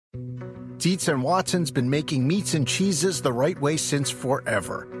Dietz and Watson's been making meats and cheeses the right way since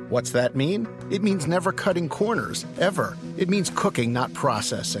forever. What's that mean? It means never cutting corners, ever. It means cooking, not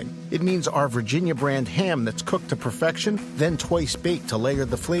processing. It means our Virginia brand ham that's cooked to perfection, then twice baked to layer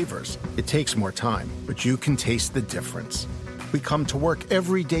the flavors. It takes more time, but you can taste the difference. We come to work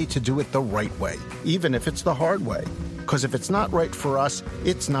every day to do it the right way, even if it's the hard way. Because if it's not right for us,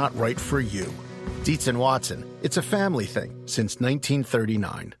 it's not right for you. Dietz and Watson, it's a family thing since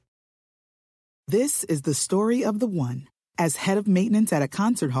 1939. This is the story of the one. As head of maintenance at a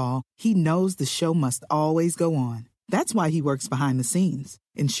concert hall, he knows the show must always go on. That's why he works behind the scenes,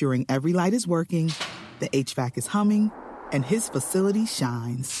 ensuring every light is working, the HVAC is humming, and his facility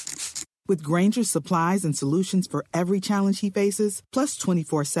shines. With Grainger's supplies and solutions for every challenge he faces, plus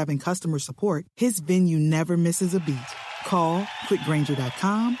 24/7 customer support, his venue never misses a beat. Call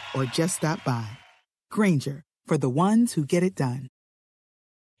quickgrainger.com or just stop by. Grainger, for the ones who get it done.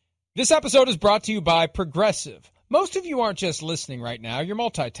 This episode is brought to you by Progressive. Most of you aren't just listening right now, you're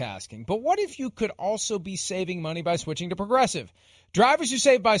multitasking. But what if you could also be saving money by switching to Progressive? Drivers who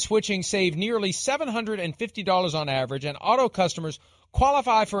save by switching save nearly $750 on average, and auto customers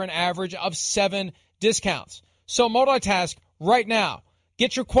qualify for an average of 7 discounts. So multitask right now.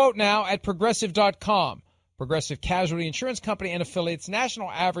 Get your quote now at Progressive.com. Progressive Casualty Insurance Company and affiliates, national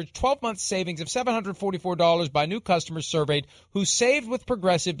average 12-month savings of $744 by new customers surveyed who saved with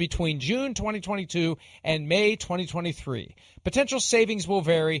Progressive between June 2022 and May 2023. Potential savings will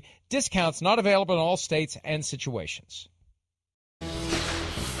vary. Discounts not available in all states and situations.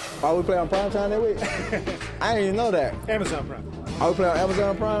 Oh, we play on Prime Time that week? I didn't even know that. Amazon Prime. Oh, we play on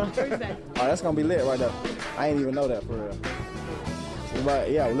Amazon Prime? Thursday. Oh, that's going to be lit right there. I didn't even know that for real.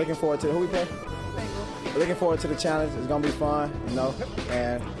 But, yeah, we're looking forward to who we play? Looking forward to the challenge. It's going to be fun, you know.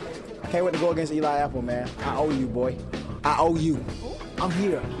 And I can't wait to go against Eli Apple, man. I owe you, boy. I owe you. I'm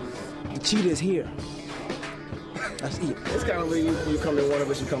here. The cheetah is here. That's it. It's kind of like you come to one of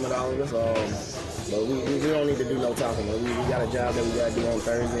us, you come to all of us. But we don't need to do no talking. We got a job that we got to do on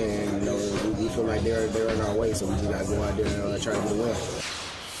Thursday, and, you know, we feel like they're in our way, so we just got to go out there and try to get a win.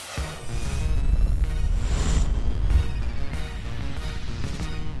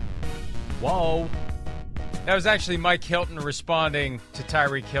 Whoa. That was actually Mike Hilton responding to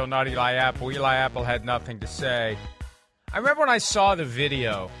Tyreek Hill, not Eli Apple. Eli Apple had nothing to say. I remember when I saw the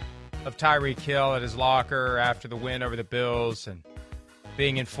video of Tyreek Hill at his locker after the win over the Bills and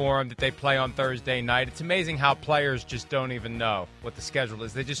being informed that they play on Thursday night. It's amazing how players just don't even know what the schedule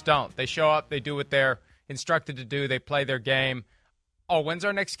is. They just don't. They show up, they do what they're instructed to do, they play their game. Oh, when's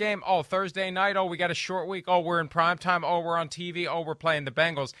our next game? Oh, Thursday night. Oh, we got a short week. Oh, we're in prime time. Oh, we're on TV. Oh, we're playing the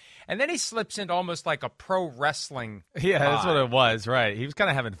Bengals. And then he slips into almost like a pro wrestling Yeah, that's vibe. what it was, right. He was kind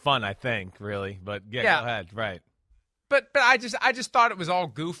of having fun, I think, really. But, yeah, go ahead, right. But I just thought it was all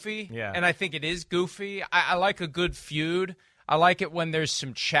goofy. Yeah. And I think it is goofy. I like a good feud. I like it when there's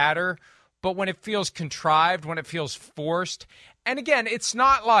some chatter. But when it feels contrived, when it feels forced. And, again, it's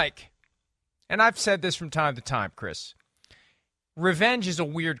not like, and I've said this from time to time, Chris, revenge is a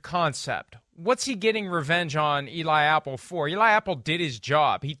weird concept. What's he getting revenge on Eli Apple for? Eli Apple did his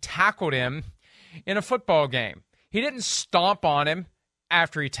job. He tackled him in a football game. He didn't stomp on him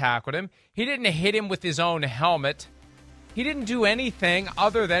after he tackled him. He didn't hit him with his own helmet. He didn't do anything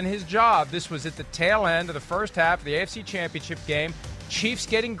other than his job. This was at the tail end of the first half of the AFC Championship game. Chiefs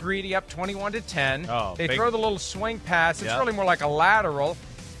getting greedy up 21-10. They throw the little swing pass. It's really more like a lateral.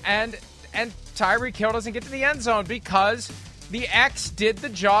 And Tyreek Hill doesn't get to the end zone because the X did the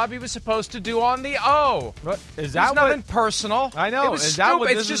job he was supposed to do on the O. What? Is that nothing personal. I know. It was is stupid. that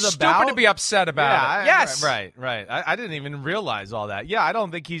what it's this just is stupid about? to be upset about it. Yes. Right. I didn't even realize all that. Yeah, I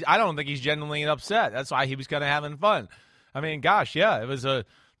don't think he's genuinely upset. That's why he was kind of having fun. I mean, gosh, yeah, it was a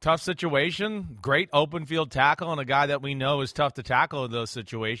tough situation. Great open field tackle on a guy that we know is tough to tackle in those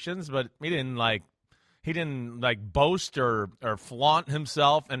situations, but he didn't boast or flaunt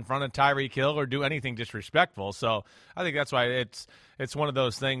himself in front of Tyreek Hill or do anything disrespectful. So I think that's why it's one of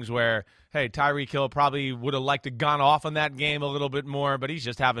those things where, hey, Tyreek Hill probably would have liked to gone off on that game a little bit more, but he's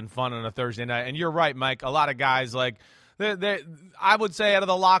just having fun on a Thursday night. And you're right, Mike. A lot of guys, like, I would say out of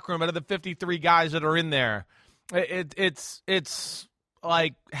the locker room, out of the 53 guys that are in there, it's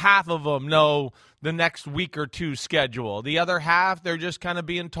like half of them know the next week or two schedule. The other half, they're just kind of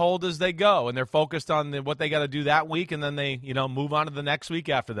being told as they go, and they're focused on what they got to do that week, and then they, move on to the next week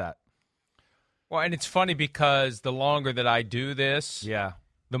after that. Well, and it's funny because the longer that I do this,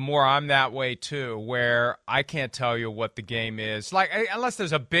 the more I'm that way too, where I can't tell you what the game is. Like, unless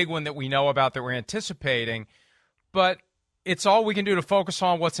there's a big one that we know about that we're anticipating, but it's all we can do to focus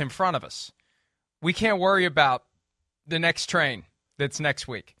on what's in front of us. We can't worry about the next train that's next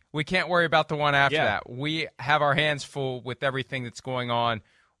week. We can't worry about the one after Yeah. that. We have our hands full with everything that's going on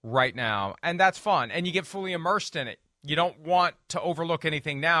right now, and that's fun. And you get fully immersed in it. You don't want to overlook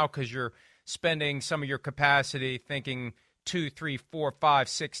anything now because you're spending some of your capacity thinking 2, 3, 4, 5,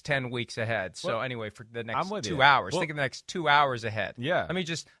 6, 10 weeks ahead. So anyway, for the next I'm with 2 you. hours, Well, think of the next 2 hours ahead. Yeah. Let me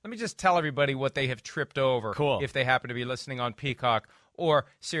just tell everybody what they have tripped over. Cool. If they happen to be listening on Peacock or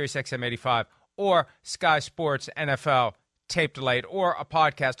Sirius XM 85 or Sky Sports NFL tape delayed or a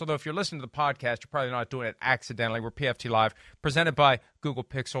podcast. Although if you're listening to the podcast, you're probably not doing it accidentally. We're PFT Live, presented by Google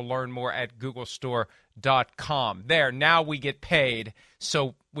Pixel. Learn more at googlestore.com. There, now we get paid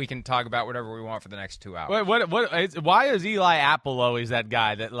so we can talk about whatever we want for the next 2 hours. Why is Eli Apple always that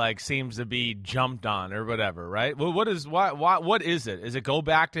guy that like seems to be jumped on or whatever, right? Well, what is it? Is it go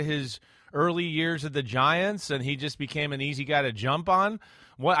back to his early years at the Giants and he just became an easy guy to jump on?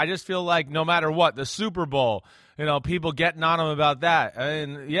 I just feel like no matter what, the Super Bowl, people getting on him about that.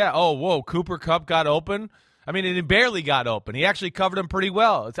 And Cooper Kupp got open. I mean, it barely got open. He actually covered him pretty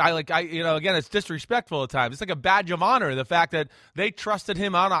well. Again, it's disrespectful at times. It's like a badge of honor, the fact that they trusted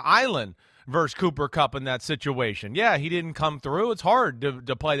him on an island versus Cooper Kupp in that situation. Yeah, he didn't come through. It's hard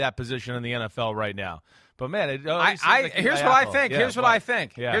to play that position in the NFL right now. But man, here's what I think. Here's what I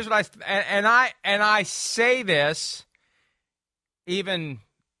think. Here's what I say this even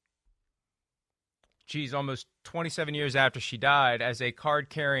almost 27 years after she died as a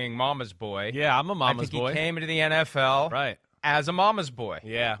card-carrying mama's boy. Yeah, I'm a mama's boy. He came into the NFL right as a mama's boy.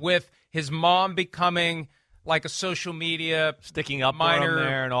 Yeah. With his mom becoming like a social media sticking up minor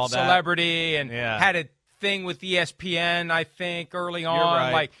there and all that celebrity and had a thing with ESPN, I think, early on.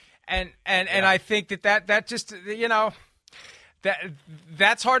 You're right. And I think that just,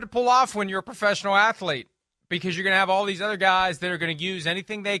 that's hard to pull off when you're a professional athlete. Because you're going to have all these other guys that are going to use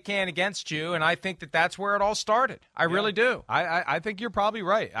anything they can against you, and I think that's where it all started. I really do. I think you're probably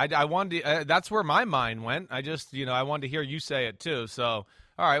right. I wanted to, that's where my mind went. I just I wanted to hear you say it too. So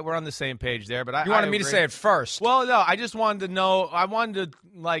all right, we're on the same page there. But you wanted me to say it first. Well, no, I just wanted to know. I wanted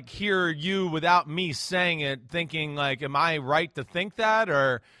to hear you without me saying it, thinking am I right to think that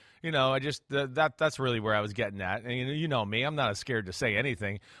or. I just that's really where I was getting at. And you know me, I'm not scared to say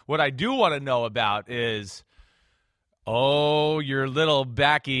anything. What I do want to know about is. Oh, your little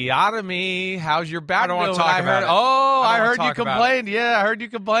backiotomy. How's your back doing? I don't want to talk about it. Oh, I heard you complain. Yeah, I heard you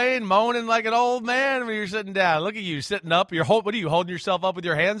complain, moaning like an old man when you're sitting down. Look at you sitting up. What are you, holding yourself up with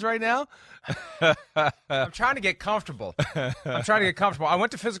your hands right now? I'm trying to get comfortable. I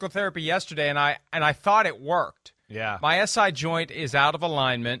went to physical therapy yesterday, and I thought it worked. Yeah. My SI joint is out of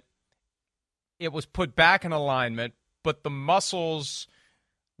alignment. It was put back in alignment, but the muscles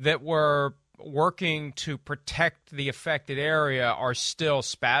that were working to protect the affected area are still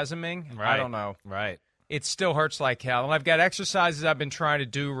spasming. Right. I don't know. Right. It still hurts like hell. And I've got exercises I've been trying to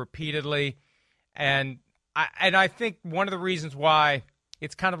do repeatedly. And I think one of the reasons why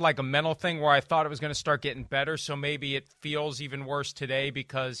it's kind of like a mental thing where I thought it was going to start getting better. So maybe it feels even worse today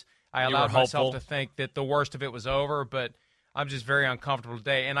because I allowed myself to think that the worst of it was over. But I'm just very uncomfortable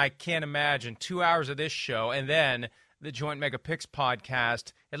today. And I can't imagine 2 hours of this show and then the Joint Mega Picks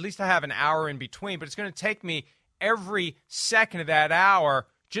podcast. At least I have an hour in between, but it's going to take me every second of that hour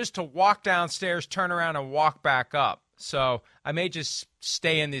just to walk downstairs, turn around, and walk back up. So I may just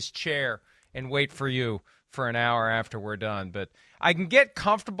stay in this chair and wait for you for an hour after we're done. But I can get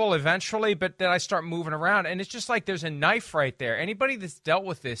comfortable eventually, but then I start moving around, and it's just like there's a knife right there. Anybody that's dealt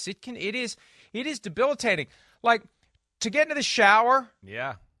with this, it is debilitating. Like, to get into the shower.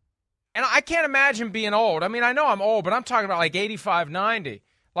 Yeah. And I can't imagine being old. I mean, I know I'm old, but I'm talking about like 85, 90.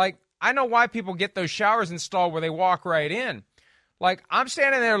 Like, I know why people get those showers installed where they walk right in. Like, I'm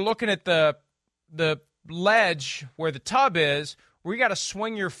standing there looking at the ledge where the tub is, where you got to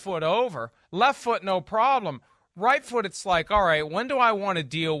swing your foot over. Left foot, no problem. Right foot, it's like, all right, when do I want to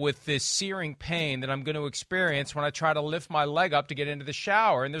deal with this searing pain that I'm going to experience when I try to lift my leg up to get into the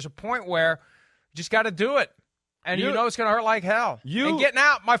shower? And there's a point where you just got to do it. And you know it's going to hurt like hell. And getting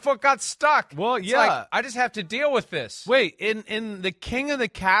out, my foot got stuck. Well, it's like, I just have to deal with this. Wait, in the King of the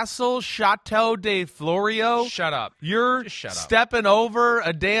Castle, Chateau de Florio? Shut up. You're shut up. Stepping over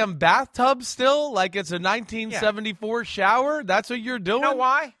a damn bathtub still? Like it's a 1974 shower? That's what you're doing? You know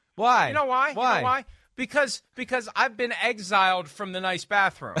why? Why? You know why? Why? You know why? Because I've been exiled from the nice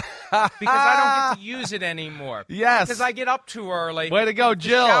bathroom. Because I don't get to use it anymore. Yes. Because I get up too early. Way to go,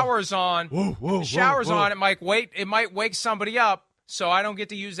 Jill. The shower's on. The shower's on. It might wake somebody up, so I don't get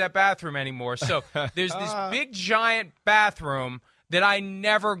to use that bathroom anymore. So there's this big, giant bathroom that I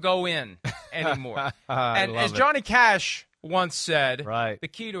never go in anymore. And as Johnny Cash once said, right. The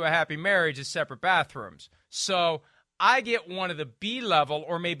key to a happy marriage is separate bathrooms. So I get one of the B-level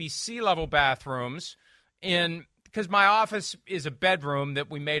or maybe C-level bathrooms because my office is a bedroom that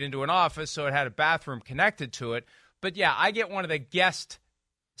we made into an office, so it had a bathroom connected to it. But, yeah, I get one of the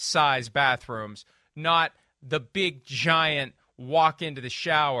guest-size bathrooms, not the big, giant walk into the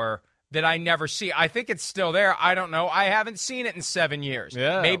shower that I never see. I think it's still there. I don't know. I haven't seen it in 7 years.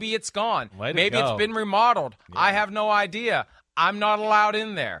 Yeah. Maybe it's gone. Maybe go. it's been remodeled. Yeah. I have no idea. I'm not allowed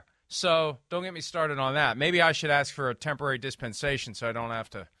in there. So don't get me started on that. Maybe I should ask for a temporary dispensation so I don't have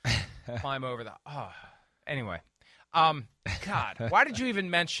to climb over the. Oh. Anyway. God, why did you even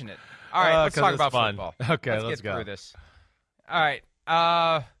mention it? All right, let's talk about football. Okay, let's go. Get through this. All right.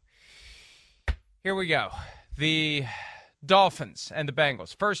 Here we go. The Dolphins and the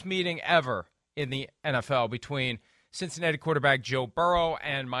Bengals. First meeting ever in the NFL between Cincinnati quarterback Joe Burrow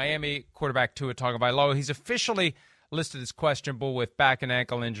and Miami quarterback Tua Tagovailoa. He's officially listed as questionable with back and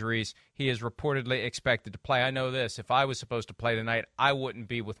ankle injuries. He is reportedly expected to play. I know this. If I was supposed to play tonight, I wouldn't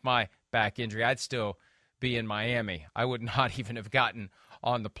be with my back injury. I'd still be in Miami. I would not even have gotten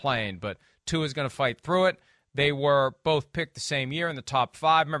on the plane. But Tua's going to fight through it. They were both picked the same year in the top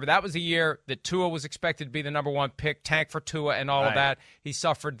 5. Remember, that was the year that Tua was expected to be the number 1 pick, tank for Tua and all of that. He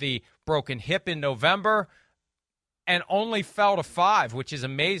suffered the broken hip in November and only fell to 5, which is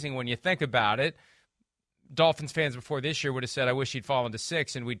amazing when you think about it. Dolphins fans before this year would have said, I wish he'd fallen to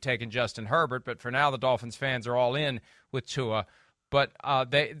 6 and we'd taken Justin Herbert. But for now, the Dolphins fans are all in with Tua. But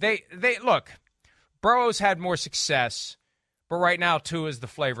they look, Burrow's had more success, but right now Tua is the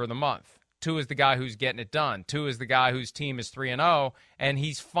flavor of the month. Tua is the guy who's getting it done. Tua is the guy whose team is 3-0, and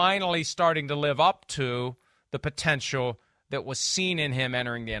he's finally starting to live up to the potential that was seen in him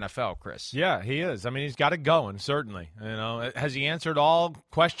entering the NFL, Chris. Yeah, he is. I mean, he's got it going, certainly. You know, has he answered all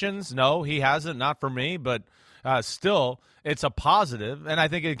questions? No, he hasn't, not for me, but still, it's a positive. And I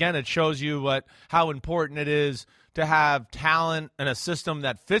think, again, it shows you how important it is to have talent and a system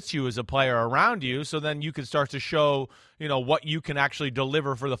that fits you as a player around you, so then you can start to show, what you can actually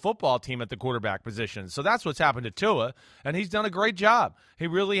deliver for the football team at the quarterback position. So that's what's happened to Tua, and he's done a great job. He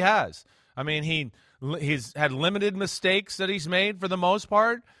really has. I mean, he's had limited mistakes that he's made for the most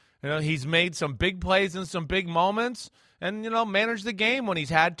part. He's made some big plays in some big moments, and managed the game when he's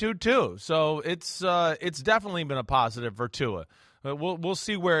had to too. So it's definitely been a positive for Tua. We'll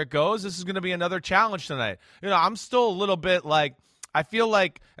see where it goes. This is going to be another challenge tonight. I'm still a little bit I feel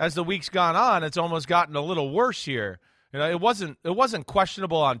like as the week's gone on, it's almost gotten a little worse here. It wasn't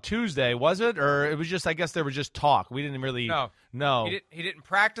questionable on Tuesday, was it? Or it was just, I guess there was just talk. We didn't really know. He didn't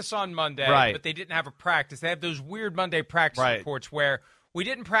practice on Monday, right. But they didn't have a practice. They have those weird Monday practice reports where we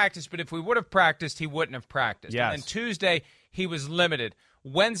didn't practice, but if we would have practiced, he wouldn't have practiced. Yes. And then Tuesday, he was limited.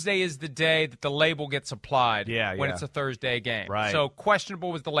 Wednesday is the day that the label gets applied when it's a Thursday game. Right. So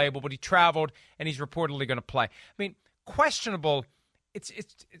questionable was the label, but he traveled, and he's reportedly going to play. I mean, questionable, it's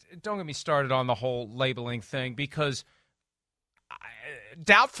don't get me started on the whole labeling thing, because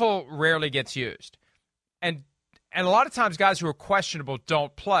doubtful rarely gets used. And a lot of times guys who are questionable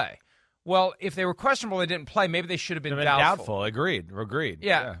don't play. Well, if they were questionable, they didn't play. Maybe they should have been doubtful. Agreed.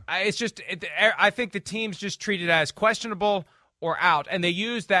 Yeah. It's just I think the teams just treat it as questionable or out, and they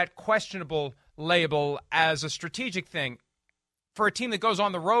use that questionable label as a strategic thing. For a team that goes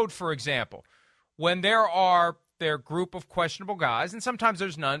on the road, for example, when there are their group of questionable guys, and sometimes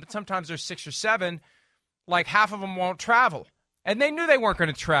there's none, but sometimes there's 6 or 7, like half of them won't travel. And they knew they weren't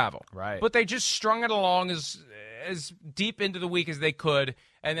going to travel. Right. But they just strung it along as deep into the week as they could,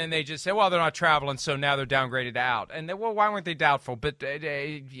 and then they just say, well, they're not traveling, so now they're downgraded out. And why weren't they doubtful? But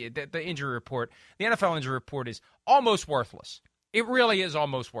the injury report, the NFL injury report is almost worthless. It really is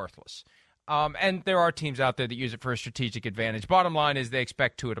almost worthless. And there are teams out there that use it for a strategic advantage. Bottom line is they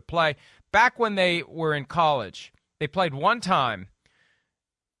expect Tua to play. Back when they were in college, they played one time.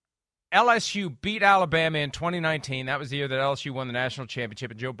 LSU beat Alabama in 2019. That was the year that LSU won the national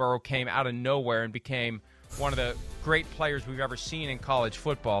championship, and Joe Burrow came out of nowhere and became one of the great players we've ever seen in college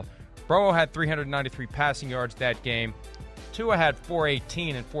football. Burrow had 393 passing yards that game. Tua had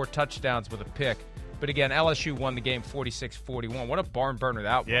 418 and 4 touchdowns with a pick. But again, LSU won the game 46-41. What a barn burner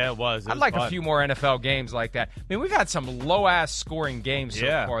that was. Yeah, it was. I'd like a few more NFL games like that. I mean, we've had some low-ass scoring games so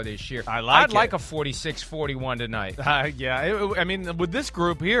far this year. I'd like a 46-41 tonight. I mean, with this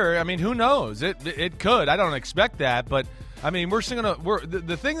group here, I mean, who knows? It could. I don't expect that, but I mean,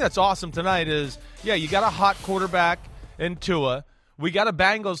 the thing that's awesome tonight is, you got a hot quarterback in Tua. We got a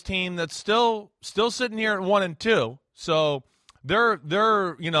Bengals team that's still sitting here at 1-2. So they're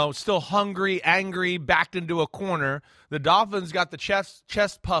still hungry, angry, backed into a corner. The Dolphins got the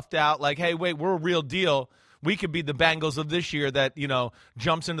chest puffed out like, hey, wait, we're a real deal. we could be the Bengals of this year that,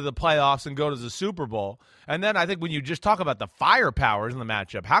 jumps into the playoffs and go to the Super Bowl. And then I think when you just talk about the firepower in the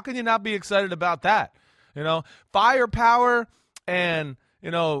matchup, how can you not be excited about that? Firepower and,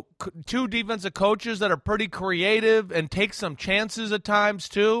 two defensive coaches that are pretty creative and take some chances at times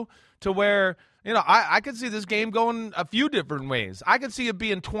too, to where, I could see this game going a few different ways. I could see it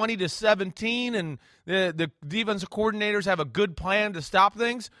being 20-17 and the defensive coordinators have a good plan to stop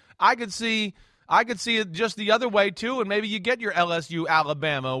things. I could see it just the other way too, and maybe you get your LSU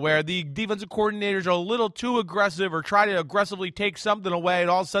Alabama where the defensive coordinators are a little too aggressive or try to aggressively take something away, and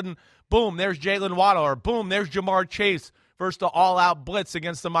all of a sudden, boom, there's Jalen Waddle, or boom, there's Jamar Chase versus the all-out blitz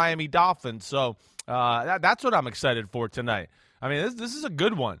against the Miami Dolphins. So that's what I'm excited for tonight. I mean, this is a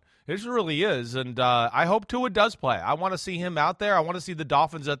good one. It really is, and I hope Tua does play. I want to see him out there. I want to see the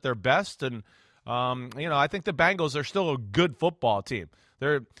Dolphins at their best, and I think the Bengals are still a good football team.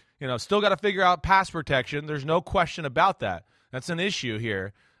 They're still got to figure out pass protection. There's no question about that. That's an issue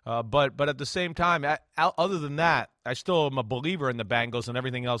here. But at the same time, other than that, I still am a believer in the Bengals and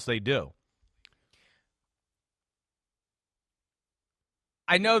everything else they do.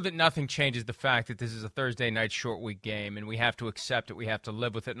 I know that nothing changes the fact that this is a Thursday night short week game, and we have to accept it. We have to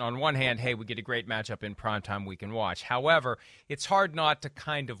live with it. And on one hand, hey, we get a great matchup in primetime we can watch. However, it's hard not to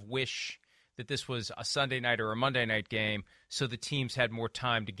kind of wish that this was a Sunday night or a Monday night game so the teams had more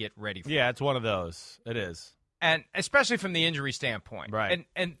time to get ready for it. Yeah, it's one of those. It is. And especially from the injury standpoint. Right.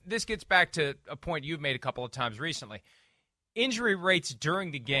 And this gets back to a point you've made a couple of times recently. Injury rates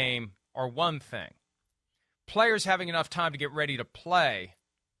during the game are one thing. Players having enough time to get ready to play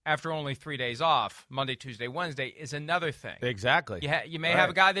after only 3 days off, Monday, Tuesday, Wednesday, is another thing. Exactly. You may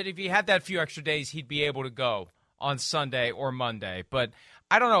have a guy that if he had that few extra days, he'd be able to go on Sunday or Monday. But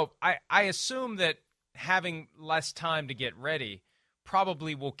I don't know. I assume that having less time to get ready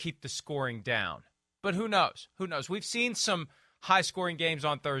probably will keep the scoring down. But who knows? Who knows? We've seen some high-scoring games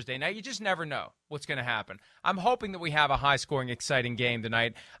on Thursday. Now, you just never know what's going to happen. I'm hoping that we have a high-scoring, exciting game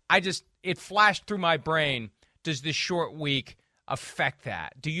tonight. It flashed through my brain, does this short week affect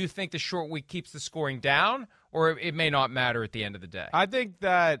that? Do you think the short week keeps the scoring down, or it may not matter at the end of the day? I think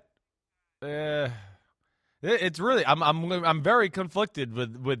that it's really I'm very conflicted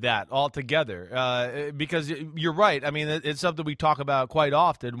with that altogether because you're right. I mean, it's something we talk about quite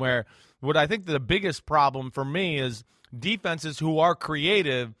often. Where what I think the biggest problem for me is defenses who are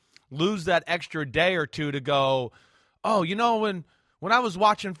creative lose that extra day or two to go, oh, when I was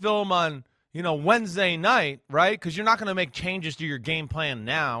watching film on Wednesday night, right? Because you're not going to make changes to your game plan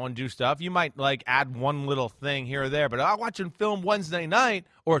now and do stuff. You might add one little thing here or there, but I'm watching film Wednesday night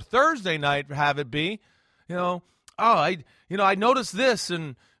or Thursday night, have it be, I noticed this,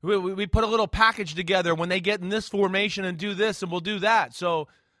 and we put a little package together when they get in this formation and do this, and we'll do that. So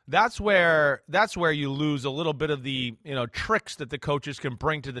that's where you lose a little bit of the tricks that the coaches can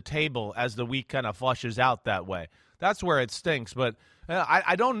bring to the table as the week kind of flushes out that way. That's where it stinks, but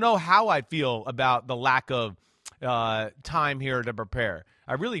I don't know how I feel about the lack of time here to prepare.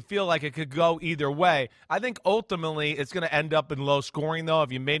 I really feel like it could go either way. I think ultimately it's going to end up in low scoring, though.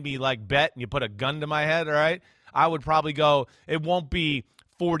 If you made me bet and you put a gun to my head, all right, I would probably go, it won't be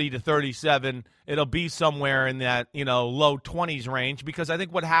 40-37. It'll be somewhere in that low 20s range, because I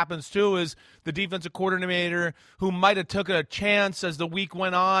think what happens too is the defensive coordinator who might have took a chance as the week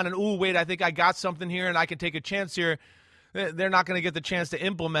went on and, ooh, wait, I think I got something here and I can take a chance here. They're not going to get the chance to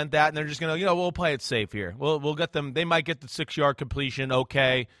implement that, and they're just going to, we'll play it safe here. We'll get them. They might get the 6-yard completion,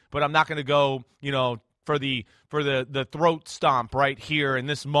 okay, but I'm not going to go, for the throat stomp right here in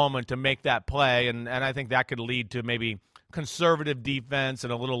this moment to make that play, and I think that could lead to maybe conservative defense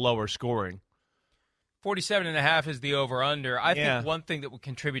and a little lower scoring. 47.5 is the over-under. I think one thing that would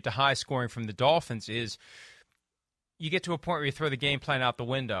contribute to high scoring from the Dolphins is you get to a point where you throw the game plan out the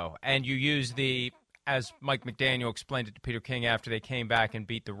window and you use as Mike McDaniel explained it to Peter King after they came back and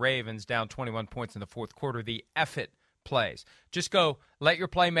beat the Ravens down 21 points in the fourth quarter, the effort plays. Just go, let your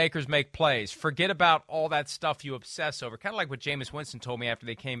playmakers make plays. Forget about all that stuff you obsess over. Kind of like what Jameis Winston told me after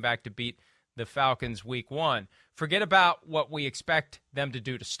they came back to beat the Falcons week 1. Forget about what we expect them to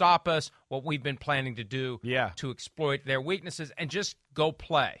do to stop us, what we've been planning to do to exploit their weaknesses, and just go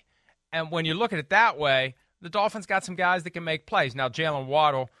play. And when you look at it that way, the Dolphins got some guys that can make plays. Now, Jalen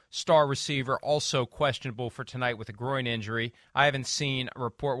Waddle, star receiver, also questionable for tonight with a groin injury. I haven't seen a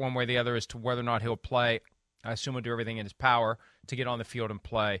report one way or the other as to whether or not he'll play. I assume he'll do everything in his power to get on the field and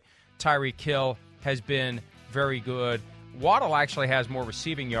play. Tyreek Hill has been very good. Waddle actually has more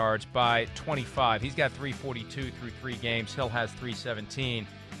receiving yards by 25. He's got 342 through 3 games. Hill has 317.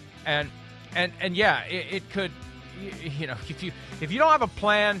 And yeah, it could, if you don't have a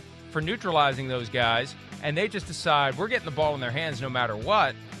plan for neutralizing those guys, and they just decide we're getting the ball in their hands no matter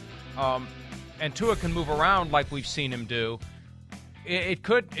what, and Tua can move around like we've seen him do, it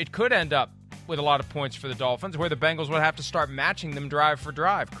could end up with a lot of points for the Dolphins, where the Bengals would have to start matching them drive for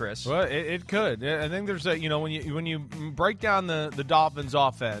drive, Chris. Well, it could. I think there's a, when you break down the Dolphins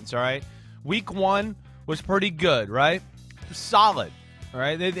offense, all right, week 1 was pretty good, right? Solid, all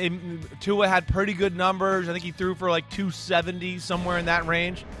right? Tua had pretty good numbers. I think he threw for like 270, somewhere in that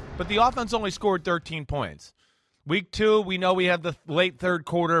range. But the offense only scored 13 points. Week 2, we know we had the late third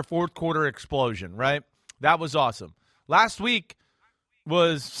quarter, fourth quarter explosion, right? That was awesome. Last week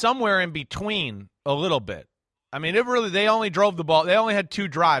was somewhere in between a little bit. I mean, they only drove the ball. They only had 2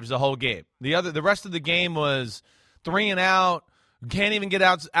 drives the whole game. The rest of the game was 3 and out. Can't even get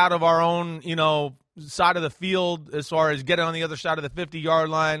out of our own, side of the field as far as getting on the other side of the 50-yard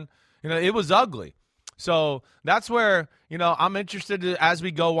line. It was ugly. So that's where, I'm interested as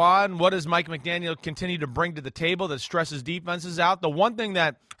we go on. What does Mike McDaniel continue to bring to the table that stresses defenses out? The one thing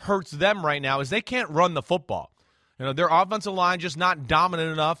that hurts them right now is they can't run the football. Their offensive line just not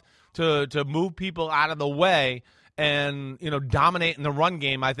dominant enough to move people out of the way and, dominate in the run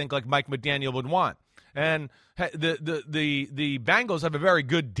game, I think, like Mike McDaniel would want. And the Bengals have a very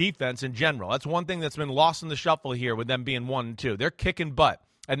good defense in general. That's one thing that's been lost in the shuffle here with them being 1-2. They're kicking butt,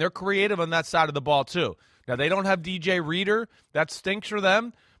 and they're creative on that side of the ball too. Now, they don't have DJ Reader. That stinks for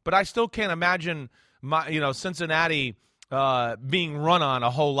them, but I still can't imagine Cincinnati being run on a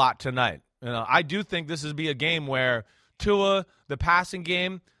whole lot tonight. I do think this is be a game where Tua, the passing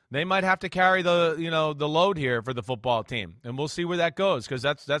game, they might have to carry the load here for the football team, and we'll see where that goes because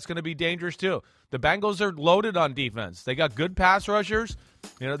that's going to be dangerous too. The Bengals are loaded on defense. They got good pass rushers.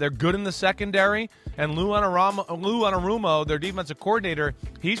 They're good in the secondary, and Lou Anarumo, their defensive coordinator,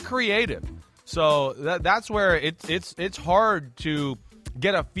 he's creative. So that's where it's hard to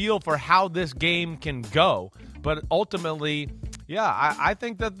get a feel for how this game can go. But ultimately, yeah, I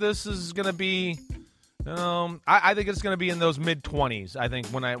think that this is going to be. I think it's going to be in those mid-20s, I think,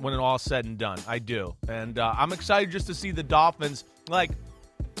 when it all's said and done. I do. And I'm excited just to see the Dolphins.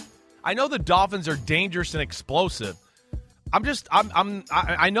 I know the Dolphins are dangerous and explosive.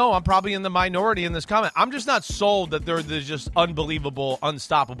 I know I'm probably in the minority in this comment. I'm just not sold that they're just unbelievable,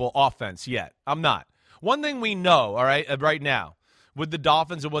 unstoppable offense yet. I'm not. One thing we know, all right, right now, with the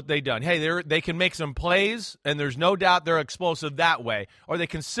Dolphins and what they've done. Hey, they can make some plays, and there's no doubt they're explosive that way. Are they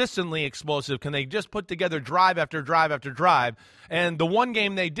consistently explosive? Can they just put together drive after drive after drive? And the one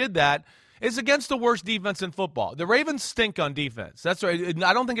game they did that is against the worst defense in football. The Ravens stink on defense. That's right.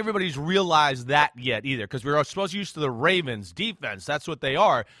 I don't think everybody's realized that yet either because we're supposed to used to the Ravens defense. That's what they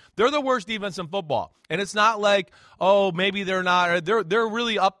are. They're the worst defense in football. And it's not like, oh, maybe they're not. They're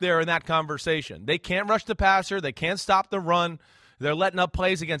really up there in that conversation. They can't rush the passer. They can't stop the run. They're letting up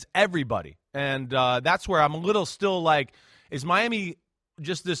plays against everybody. And that's where I'm a little still like, is Miami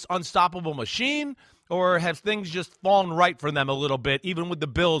just this unstoppable machine, or have things just fallen right for them a little bit, even with the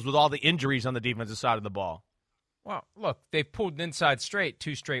Bills with all the injuries on the defensive side of the ball? Well, look, they've pulled an inside straight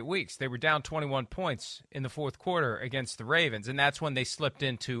 2 straight weeks. They were down 21 points in the fourth quarter against the Ravens, and that's when they slipped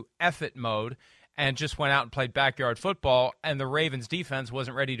into effort mode and just went out and played backyard football, and the Ravens defense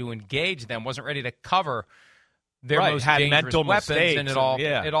wasn't ready to engage them, wasn't ready to cover their most had dangerous mental weapons, mistakes, and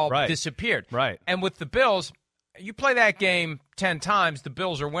it all disappeared. Right. And with the Bills, you play that game 10 times, the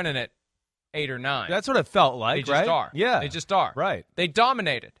Bills are winning it 8 or 9. That's what it felt like, They just right? are. Yeah. They just are. Right. They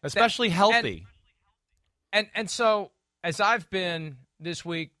dominated. Especially healthy. And so, as I've been this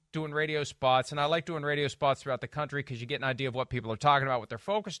week doing radio spots, and I like doing radio spots throughout the country because you get an idea of what people are talking about, what they're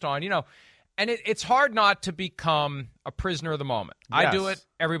focused on, and it's hard not to become a prisoner of the moment. Yes. I do it.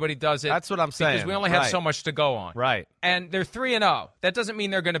 Everybody does it. That's what I'm saying. Because we only have so much to go on. Right. And they're 3-0. That doesn't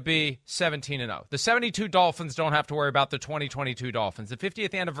mean they're going to be 17-0. The 72 Dolphins don't have to worry about the 2022 Dolphins. The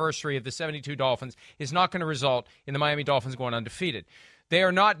 50th anniversary of the 72 Dolphins is not going to result in the Miami Dolphins going undefeated. They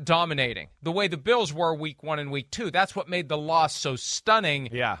are not dominating the way the Bills were week 1 and week 2. That's what made the loss so stunning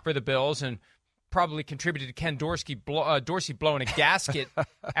for the Bills, and probably contributed to Ken Dorsey blowing a gasket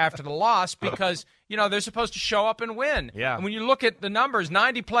after the loss because, they're supposed to show up and win. Yeah. And when you look at the numbers,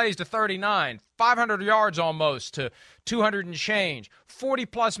 90 plays to 39, 500 yards almost to 200 and change,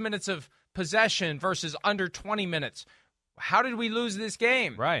 40-plus minutes of possession versus under 20 minutes. How did we lose this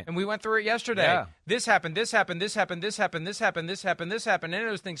game? Right. And we went through it yesterday. Yeah. This happened, this happened, this happened, this happened, this happened, this happened, this happened, and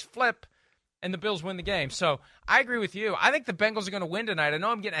those things flip, and the Bills win the game. So I agree with you. I think the Bengals are going to win tonight. I know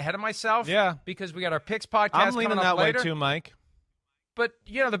I'm getting ahead of myself because we got our picks podcast I'm leaning coming that up later. way too, Mike. But,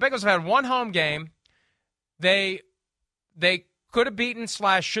 the Bengals have had one home game. They could have beaten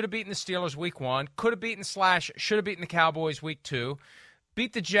 / should have beaten the Steelers week 1, could have beaten / should have beaten the Cowboys week 2.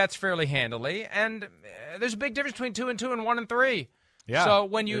 beat the Jets fairly handily, and there's a big difference between 2-2 and 1-3. Yeah. So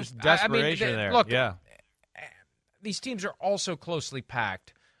when you there's desperation there. Look, yeah. these teams are also closely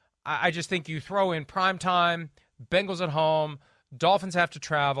packed. I just think you throw in prime time, Bengals at home, Dolphins have to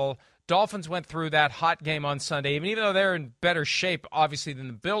travel. Dolphins went through that hot game on Sunday. Even though they're in better shape, obviously, than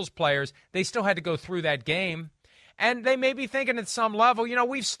the Bills players, they still had to go through that game. And they may be thinking at some level,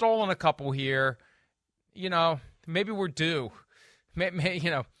 we've stolen a couple here. Maybe we're due.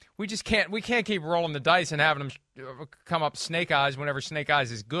 We just can't keep rolling the dice and having them come up snake eyes whenever snake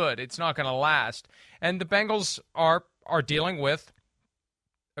eyes is good. It's not going to last. And the Bengals are dealing with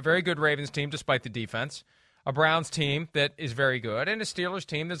a very good Ravens team despite the defense, a Browns team that is very good, and a Steelers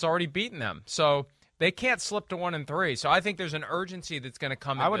team that's already beaten them. So they can't slip to 1-3. So I think there's an urgency that's going to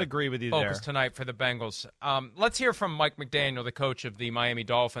come into I would agree with you focus there. tonight for the Bengals. Let's hear from Mike McDaniel, the coach of the Miami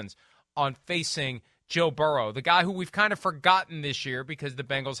Dolphins, on facing Joe Burrow, the guy who we've kind of forgotten this year because the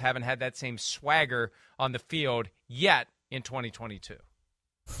Bengals haven't had that same swagger on the field yet in 2022.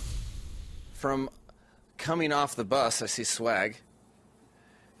 From coming off the bus, I see swag.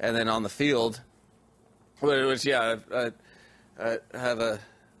 And then on the field, which, yeah, I have a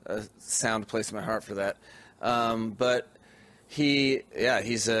sound place in my heart for that. But he's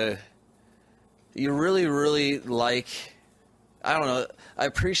you really, really like, I don't know, I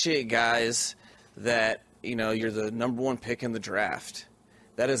appreciate guys that, you're the number one pick in the draft.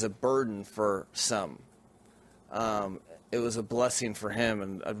 That is a burden for some. It was a blessing for him,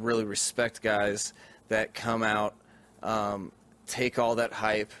 and I really respect guys that come out, take all that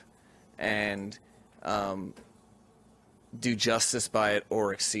hype, and do justice by it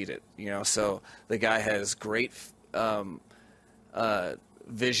or exceed it. So the guy has great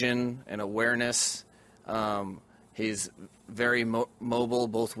vision and awareness. He's very mobile,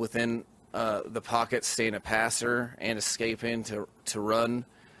 both within the pocket, staying a passer and escaping to run.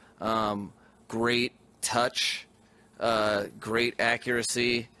 Great touch, great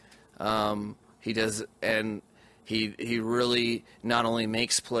accuracy. He does, and he really not only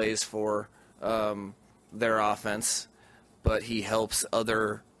makes plays for their offense, but he helps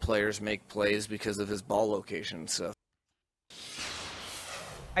other players make plays because of his ball location. So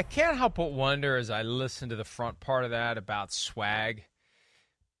I can't help but wonder as I listen to the front part of that about swag,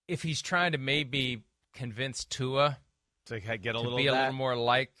 if he's trying to maybe convince Tua to get a to little be a little more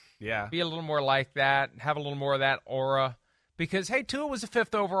like, be a little more like that, have a little more of that aura. Because hey, Tua was a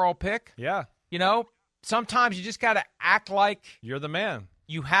 5th overall pick. Yeah, sometimes you just got to act like you're the man.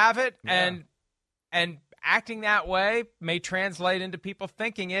 You have it, and acting that way may translate into people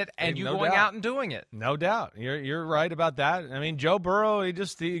thinking it and you going out and doing it. No doubt. You're right about that. I mean, Joe Burrow, he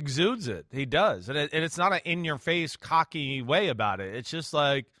exudes it. He does. And it's not an in-your-face, cocky way about it. It's just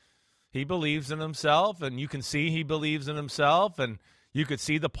like he believes in himself, and you can see he believes in himself, and you could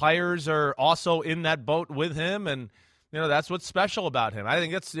see the players are also in that boat with him, and that's what's special about him. I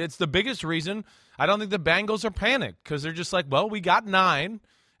think it's the biggest reason. I don't think the Bengals are panicked because they're just like, well, we got 9,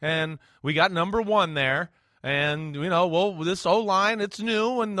 and we got number 1 there. And, this O-line, it's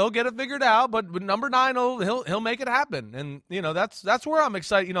new, and they'll get it figured out. But with number 9, he'll make it happen. And, that's where I'm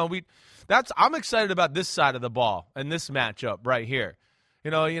excited. I'm excited about this side of the ball and this matchup right here.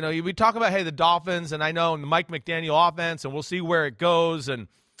 We talk about, hey, the Dolphins, and I know the Mike McDaniel offense, and we'll see where it goes. And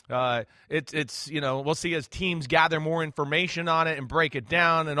we'll see as teams gather more information on it and break it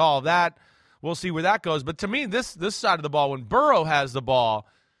down and all of that. We'll see where that goes. But to me, this side of the ball, when Burrow has the ball,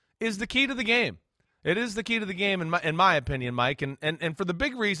 is the key to the game. It is the key to the game, in my opinion, Mike. And for the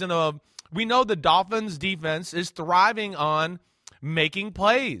big reason of we know the Dolphins' defense is thriving on making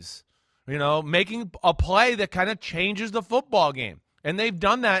plays, making a play that kind of changes the football game. And they've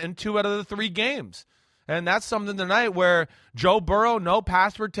done that in 2 out of the 3 games. And that's something tonight where Joe Burrow, no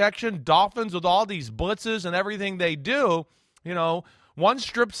pass protection, Dolphins with all these blitzes and everything they do, one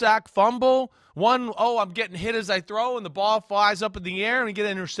strip sack fumble, one, I'm getting hit as I throw, and the ball flies up in the air and we get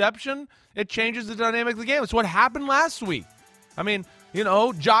an interception. It changes the dynamic of the game. It's what happened last week. I mean,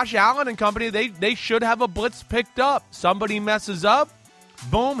 Josh Allen and company, they should have a blitz picked up. Somebody messes up,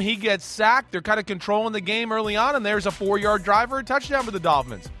 boom, he gets sacked. They're kind of controlling the game early on, and there's a 4-yard drive for a touchdown for the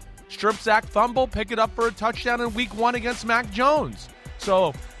Dolphins. Strip sack fumble, pick it up for a touchdown in week 1 against Mac Jones.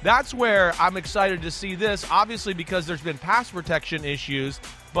 So that's where I'm excited to see this, obviously because there's been pass protection issues,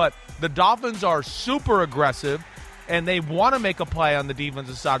 but the Dolphins are super aggressive, and they want to make a play on the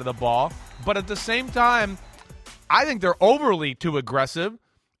defensive side of the ball. But at the same time, I think they're overly too aggressive,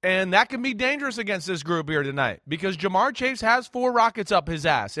 and that can be dangerous against this group here tonight because Jamar Chase has 4 rockets up his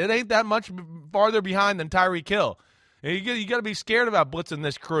ass. It ain't that much farther behind than Tyreek Hill. You got to be scared about blitzing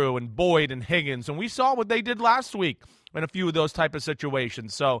this crew and Boyd and Higgins. And we saw what they did last week in a few of those type of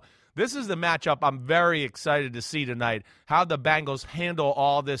situations. So this is the matchup I'm very excited to see tonight, how the Bengals handle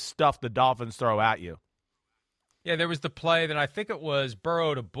all this stuff the Dolphins throw at you. Yeah, there was the play that I think it was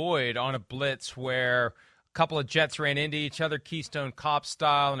Burrow to Boyd on a blitz where a couple of Jets ran into each other, Keystone Cop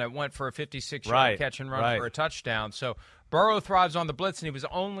style, and it went for a 56-yard catch and run for a touchdown. So Burrow thrives on the blitz, and he was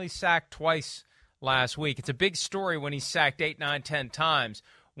only sacked twice last week. It's a big story when he's sacked 8, 9, 10 times.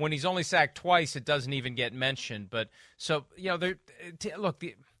 When he's only sacked twice, it doesn't even get mentioned. But so,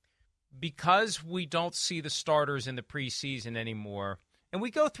 because we don't see the starters in the preseason anymore, and we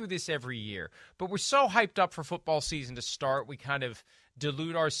go through this every year, but we're so hyped up for football season to start, we kind of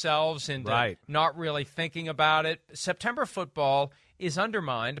delude ourselves into not really thinking about it. September football is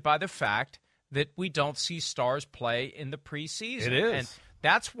undermined by the fact that we don't see stars play in the preseason. It is. And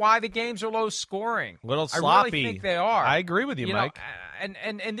that's why the games are low scoring. A little sloppy. I really think they are. I agree with you, Mike.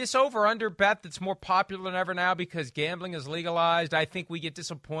 And this over-under bet that's more popular than ever now because gambling is legalized, I think we get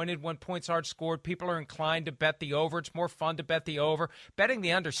disappointed when points aren't scored. People are inclined to bet the over. It's more fun to bet the over. Betting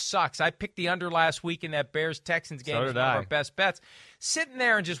the under sucks. I picked the under last week in that Bears-Texans game. So It's did one of I. our best bets. Sitting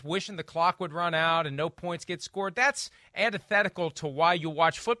there and just wishing the clock would run out and no points get scored, that's antithetical to why you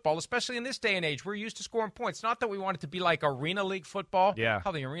watch football, especially in this day and age. We're used to scoring points. Not that we want it to be like Arena League football. Yeah.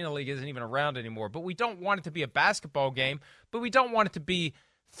 Hell, the Arena League isn't even around anymore. But we don't want it to be a basketball game, but we don't want it to be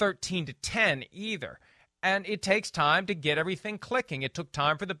 13-10 either. And it takes time to get everything clicking. It took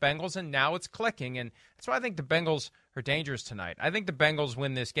time for the Bengals, and now it's clicking. And that's why I think the Bengals are dangerous tonight. I think the Bengals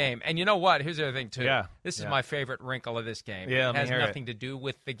win this game. And you know what? Here's the other thing, too. Yeah. This is my favorite wrinkle of this game. Yeah, it has nothing to do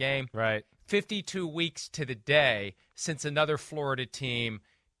with the game. Right. 52 weeks to the day since another Florida team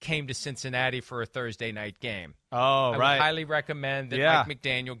came to Cincinnati for a Thursday night game. Oh, I right. would highly recommend that Mike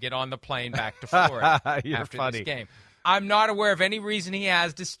McDaniel get on the plane back to Florida You're after funny. this game. I'm not aware of any reason he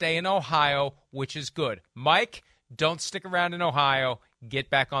has to stay in Ohio, which is good. Mike, don't stick around in Ohio.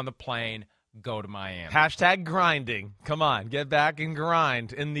 Get back on the plane. Go to Miami. Hashtag grinding. Come on, get back and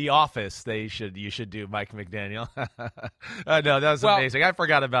grind in the office. You should do, Mike McDaniel. No, that was amazing. I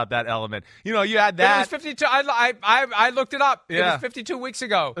forgot about that element. You had that. It was 52. I looked it up. Yeah. It was 52 weeks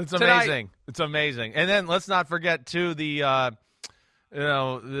ago. It's tonight. amazing. It's amazing. And then let's not forget too the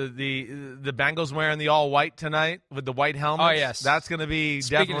Bengals wearing the all white tonight with the white helmets. Oh, yes. That's going to be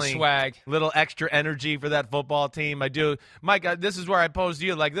Speaking definitely of swag, a little extra energy for that football team. I do, Mike. This is where I posed to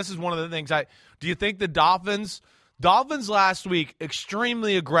you. Like, this is one of the things. Do you think the Dolphins last week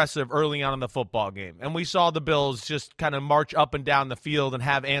extremely aggressive early on in the football game, and we saw the Bills just kind of march up and down the field and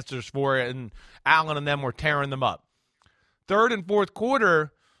have answers for it, and Allen and them were tearing them up. Third and fourth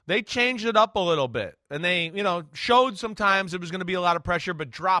quarter, they changed it up a little bit, and they, showed sometimes it was going to be a lot of pressure, but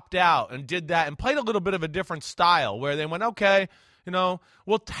dropped out and did that and played a little bit of a different style where they went, okay,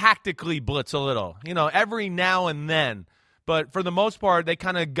 we'll tactically blitz a little, every now and then. But for the most part, they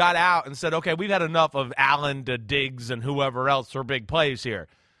kind of got out and said, okay, we've had enough of Allen to Diggs and whoever else for big plays here.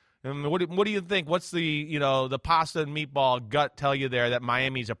 And what do you think? What's the, the pasta and meatball gut tell you there that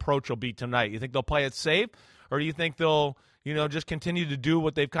Miami's approach will be tonight? You think they'll play it safe, or do you think they'll just continue to do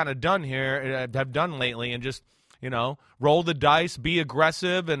what they've kind of done here, have done lately, and just, roll the dice, be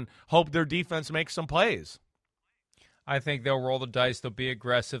aggressive, and hope their defense makes some plays? I think they'll roll the dice. They'll be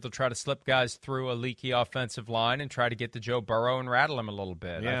aggressive. They'll try to slip guys through a leaky offensive line and try to get to Joe Burrow and rattle him a little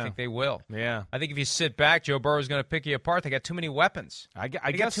bit. Yeah. I think they will. Yeah. I think if you sit back, Joe Burrow's going to pick you apart. They got too many weapons. I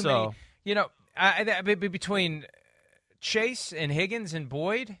guess so. Between Chase and Higgins and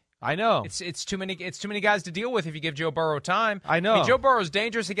Boyd, I know. It's too many guys to deal with if you give Joe Burrow time. I know. Joe Burrow's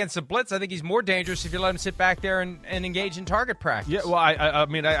dangerous against the blitz. I think he's more dangerous if you let him sit back there and engage in target practice. Yeah, well,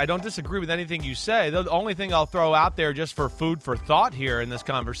 I don't disagree with anything you say. The only thing I'll throw out there just for food for thought here in this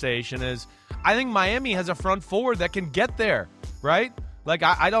conversation is I think Miami has a front forward that can get there, right? Like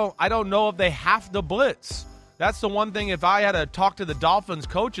I don't know if they have to blitz. That's the one thing. If I had to talk to the Dolphins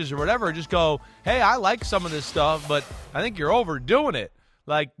coaches or whatever, just go, hey, I like some of this stuff, but I think you're overdoing it.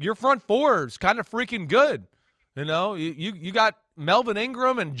 Like, your front four is kind of freaking good. You got Melvin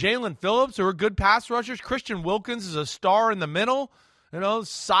Ingram and Jalen Phillips, who are good pass rushers. Christian Wilkins is a star in the middle.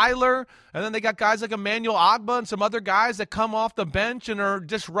 Seiler. And then they got guys like Emmanuel Ogbah and some other guys that come off the bench and are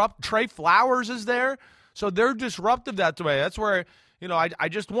disrupt. Trey Flowers is there. So they're disruptive that way. That's where, I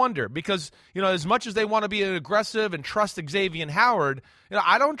just wonder because, as much as they want to be aggressive and trust Xavier Howard,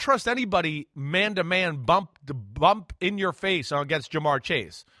 I don't trust anybody man-to-man bump in your face against Jamar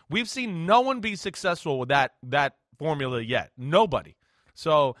Chase. We've seen no one be successful with that formula yet. Nobody.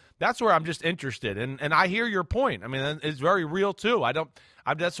 So that's where I'm just interested. And I hear your point. I mean, it's very real, too.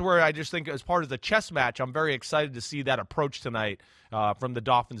 That's where I just think as part of the chess match, I'm very excited to see that approach tonight from the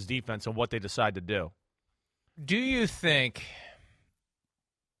Dolphins defense and what they decide to do. Do you think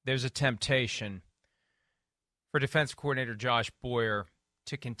there's a temptation for defensive coordinator Josh Boyer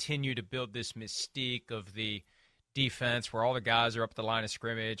to continue to build this mystique of the defense where all the guys are up at the line of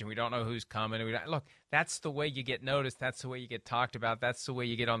scrimmage and we don't know who's coming? Look, that's the way you get noticed. That's the way you get talked about. That's the way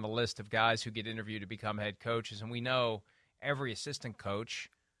you get on the list of guys who get interviewed to become head coaches. And we know every assistant coach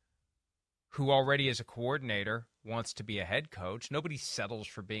who already is a coordinator wants to be a head coach. Nobody settles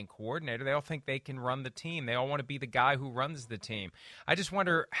for being coordinator. They all think they can run the team. They all want to be the guy who runs the team. I just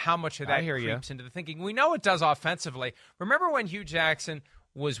wonder how much of that creeps into the thinking. We know it does offensively. Remember when Hugh Jackson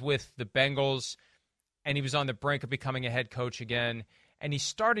was with the Bengals and he was on the brink of becoming a head coach again, and he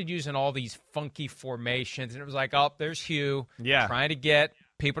started using all these funky formations, and it was like, oh, there's Hugh trying to get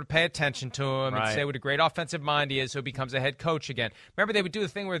people to pay attention to him and say what a great offensive mind he is, so he becomes a head coach again. Remember, they would do the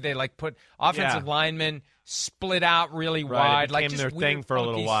thing where they put offensive linemen split out really wide, it became just their weird, thing for a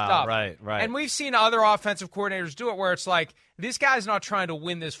little while. Stuff. Right. And we've seen other offensive coordinators do it, where it's like, this guy's not trying to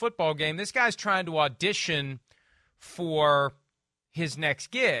win this football game. This guy's trying to audition for his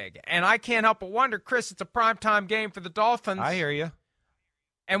next gig. And I can't help but wonder, Chris, it's a primetime game for the Dolphins. I hear you.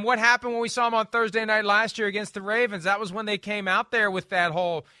 And what happened when we saw them on Thursday night last year against the Ravens? That was when they came out there with that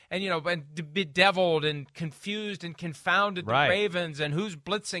whole, and bedeviled and confused and confounded the Ravens, and who's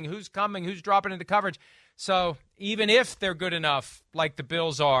blitzing, who's coming, who's dropping into coverage. So even if they're good enough, like the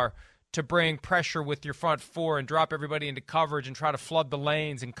Bills are, to bring pressure with your front four and drop everybody into coverage and try to flood the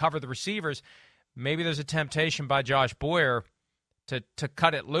lanes and cover the receivers, maybe there's a temptation by Josh Boyer to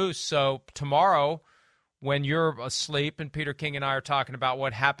cut it loose. So tomorrow, when you're asleep and Peter King and I are talking about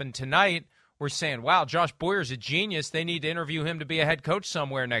what happened tonight, we're saying, wow, Josh Boyer's a genius. They need to interview him to be a head coach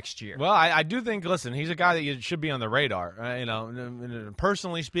somewhere next year. Well, I do think, listen, he's a guy that should be on the radar.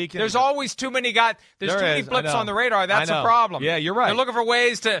 Personally speaking. There's always too many guys. There's too many blips on the radar. That's a problem. Yeah, you're right. They're looking for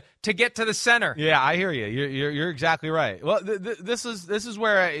ways to get to the center. Yeah, I hear you. You're exactly right. Well, this is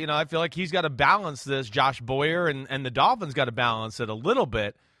where I feel like he's got to balance this. Josh Boyer and the Dolphins got to balance it a little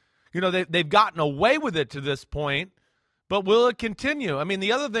bit. They've gotten away with it to this point, but will it continue? I mean,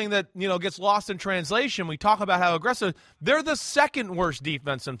 the other thing that, gets lost in translation, we talk about how aggressive. They're the second worst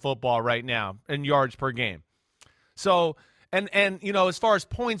defense in football right now in yards per game. So, and as far as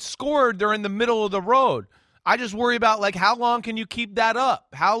points scored, they're in the middle of the road. I just worry about, how long can you keep that up?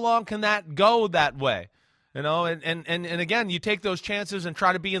 How long can that go that way? And again, you take those chances and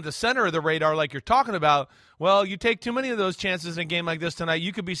try to be in the center of the radar like you're talking about. Well, you take too many of those chances in a game like this tonight,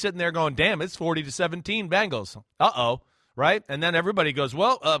 you could be sitting there going, damn, it's 40-17 Bengals. Uh-oh, right? And then everybody goes,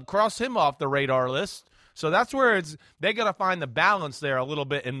 well, cross him off the radar list. So that's where they got to find the balance there a little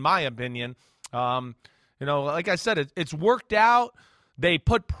bit, in my opinion. Like I said, it's worked out. They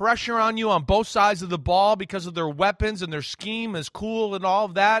put pressure on you on both sides of the ball because of their weapons, and their scheme is cool and all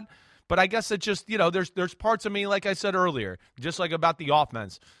of that. But I guess it's just, there's parts of me, like I said earlier, just like about the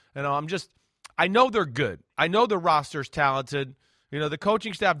offense. I know they're good. I know the roster's talented. The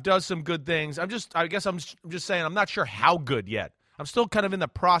coaching staff does some good things. I'm just saying I'm not sure how good yet. I'm still kind of in the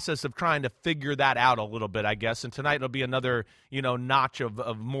process of trying to figure that out a little bit, I guess. And tonight will be another, notch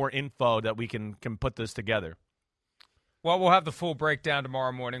of more info that we can put this together. Well, we'll have the full breakdown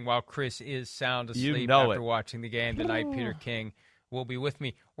tomorrow morning while Chris is sound asleep after watching the game tonight. Peter King will be with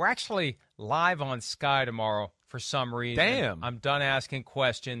me. We're actually live on Sky tomorrow for some reason. Damn. I'm done asking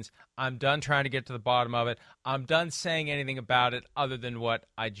questions. I'm done trying to get to the bottom of it. I'm done saying anything about it other than what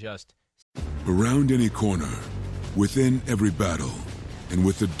I just said. Around any corner, within every battle, and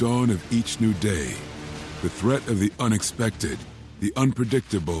with the dawn of each new day, the threat of the unexpected, the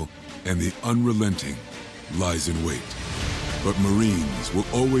unpredictable, and the unrelenting lies in wait. But Marines will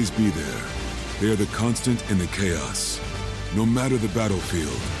always be there. They are the constant in the chaos. No matter the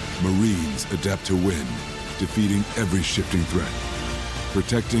battlefield, Marines adapt to win, defeating every shifting threat,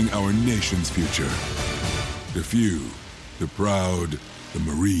 protecting our nation's future. The few, the proud, the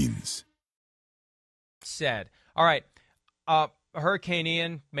Marines. Said. All right. Hurricane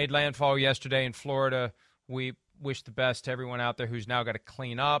Ian made landfall yesterday in Florida. We wish the best to everyone out there who's now got to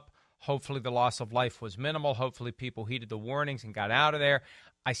clean up. Hopefully the loss of life was minimal. Hopefully people heeded the warnings and got out of there.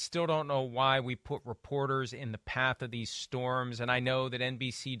 I still don't know why we put reporters in the path of these storms, and I know that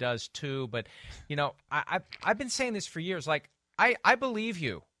NBC does too, but, I've been saying this for years. I believe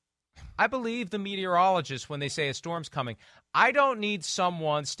you. I believe the meteorologists when they say a storm's coming. I don't need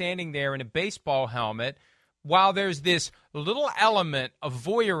someone standing there in a baseball helmet while there's this little element of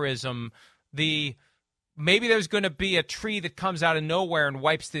voyeurism, the maybe there's going to be a tree that comes out of nowhere and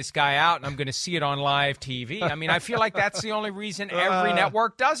wipes this guy out, and I'm going to see it on live TV. I mean, I feel like that's the only reason every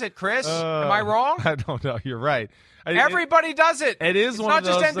network does it, Chris. Am I wrong? I don't know. You're right. Everybody does it. It is it's one of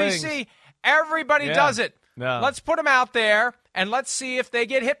those not just NBC. things. Everybody does it. No. Let's put them out there, and let's see if they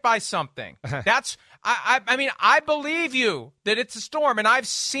get hit by something. That's I mean, I believe you that it's a storm, and I've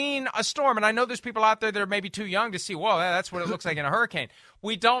seen a storm, and I know there's people out there that are maybe too young to see, whoa, that's what it looks like in a hurricane.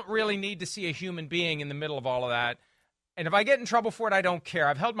 We don't really need to see a human being in the middle of all of that. And if I get in trouble for it, I don't care.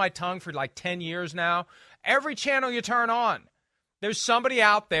 I've held my tongue for like 10 years now. Every channel you turn on, there's somebody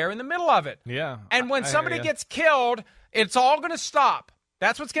out there in the middle of it. Yeah. And when somebody gets killed, it's all going to stop.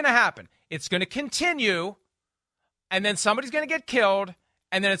 That's what's going to happen. It's going to continue, and then somebody's going to get killed,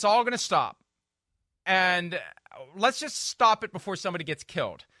 and then it's all going to stop. And let's just stop it before somebody gets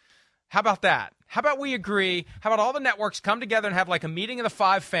killed. How about that? How about we agree? How about all the networks come together and have like a meeting of the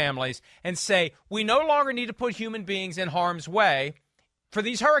 5 families and say, we no longer need to put human beings in harm's way for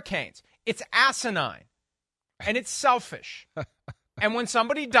these hurricanes. It's asinine, and it's selfish. And when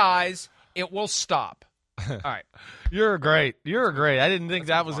somebody dies, it will stop. All right. You're great. I didn't think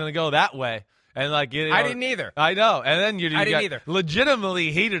that was going to go that way. And like I didn't either. I know. And then you I didn't got either.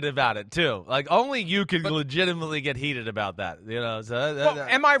 legitimately heated about it too. Like only you could legitimately get heated about that. You know. So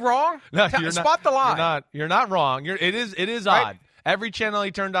am I wrong? No, you're not. Spot the lie. You're not wrong. It is Right. odd. Every channel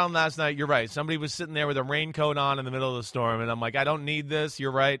he turned on last night, you're right. Somebody was sitting there with a raincoat on in the middle of the storm, and I'm like, I don't need this.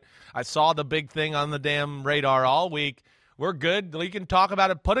 You're right. I saw the big thing on the damn radar all week. We're good. We can talk about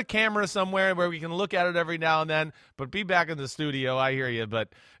it. Put a camera somewhere where we can look at it every now and then. But be back in the studio. I hear you. But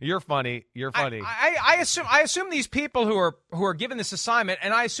you're funny. You're funny. I assume these people who are given this assignment,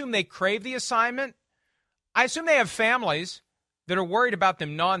 and I assume they crave the assignment. I assume they have families that are worried about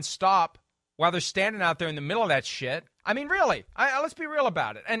them nonstop while they're standing out there in the middle of that shit. I mean, really. Let's be real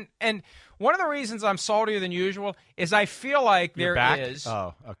about it. And one of the reasons I'm saltier than usual is I feel like You're there back? is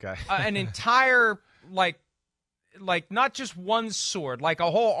Oh, okay. an entire like not just one sword, like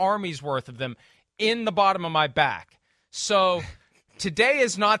a whole army's worth of them in the bottom of my back. So today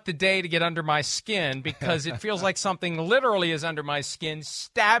is not the day to get under my skin because it feels like something literally is under my skin,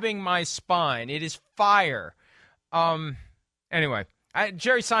 stabbing my spine. It is fire. Anyway,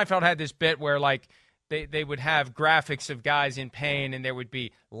 Jerry Seinfeld had this bit where like they would have graphics of guys in pain, and there would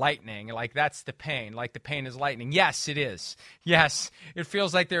be lightning. Like, that's the pain. Like, the pain is lightning. Yes, it is. Yes, it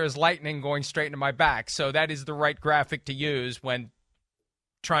feels like there is lightning going straight into my back. So that is the right graphic to use when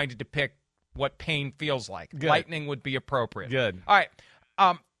trying to depict what pain feels like. Good. Lightning would be appropriate. Good. All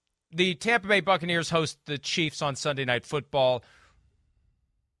right. The Tampa Bay Buccaneers host the Chiefs on Sunday Night Football.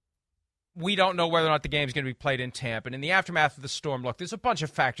 We don't know whether or not the game is going to be played in Tampa. And in the aftermath of the storm, look, there's a bunch of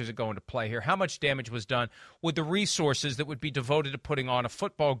factors that go into play here. How much damage was done? Would the resources that would be devoted to putting on a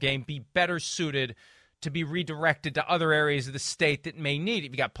football game be better suited to be redirected to other areas of the state that may need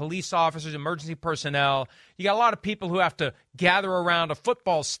it? You got police officers, emergency personnel. You got a lot of people who have to gather around a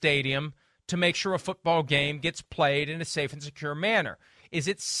football stadium to make sure a football game gets played in a safe and secure manner. Is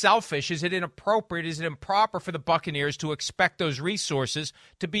it selfish? Is it inappropriate? Is it improper for the Buccaneers to expect those resources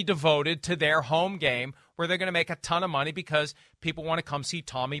to be devoted to their home game where they're going to make a ton of money because people want to come see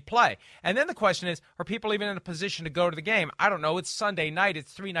Tommy play? And then the question is, are people even in a position to go to the game? I don't know. It's Sunday night.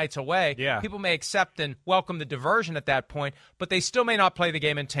 It's 3 nights away. Yeah. People may accept and welcome the diversion at that point, but they still may not play the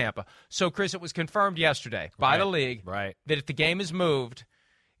game in Tampa. So, Chris, it was confirmed yesterday by the league that if the game is moved,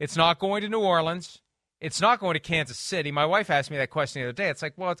 it's not going to New Orleans. It's not going to Kansas City. My wife asked me that question the other day. It's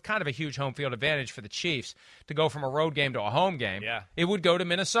like, well, it's kind of a huge home field advantage for the Chiefs to go from a road game to a home game. Yeah. It would go to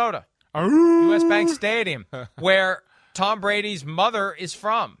Minnesota, U.S. Bank Stadium, where Tom Brady's mother is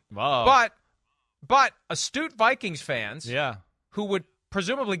from. Wow. But astute Vikings fans Yeah. who would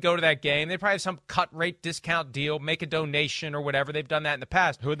presumably go to that game, they'd probably have some cut rate discount deal, make a donation or whatever. They've done that in the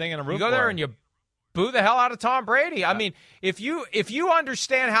past. Who are they going to root You go for? there and you boo the hell out of Tom Brady. I mean, if you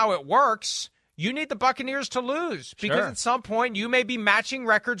understand how it works, you need the Buccaneers to lose because Sure. at some point you may be matching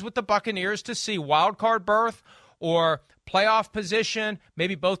records with the Buccaneers to see wild card berth or playoff position.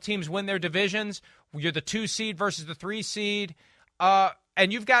 Maybe both teams win their divisions. You're the 2 seed versus the 3 seed.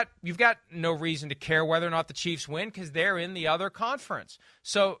 And you've got no reason to care whether or not the Chiefs win because they're in the other conference.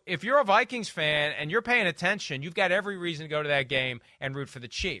 So if you're a Vikings fan and you're paying attention, you've got every reason to go to that game and root for the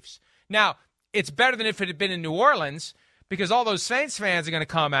Chiefs. Now, it's better than if it had been in New Orleans because all those Saints fans are going to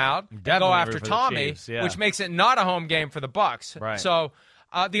come out and Definitely go after root for the Tommy, Chiefs, yeah. which makes it not a home game for the Bucs. Right. So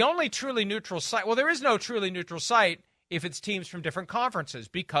the only truly neutral site, well, there is no truly neutral site if it's teams from different conferences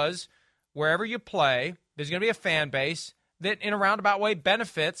because wherever you play, there's going to be a fan base that in a roundabout way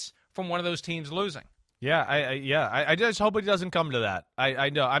benefits from one of those teams losing. Yeah, I just hope it doesn't come to that. I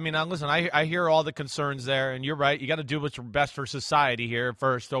know. I mean, listen, I hear all the concerns there, and you're right. You got to do what's best for society here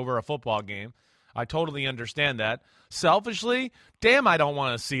first over a football game. I totally understand that. Selfishly, damn, I don't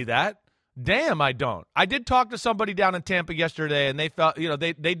want to see that. Damn, I don't. I did talk to somebody down in Tampa yesterday, and they felt,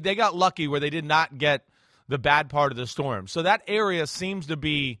 they got lucky where they did not get the bad part of the storm. So that area seems to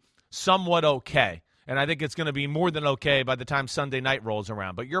be somewhat okay. And I think it's going to be more than okay by the time Sunday night rolls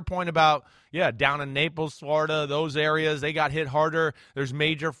around. But your point about, down in Naples, Florida, those areas, they got hit harder. There's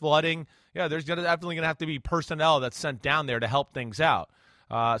major flooding. Yeah, there's definitely going to have to be personnel that's sent down there to help things out.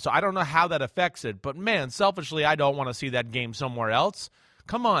 So I don't know how that affects it. But, man, selfishly, I don't want to see that game somewhere else.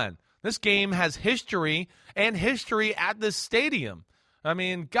 Come on. This game has history and history at this stadium. I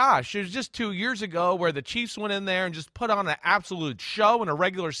mean, gosh, it was just 2 years ago where the Chiefs went in there and just put on an absolute show in a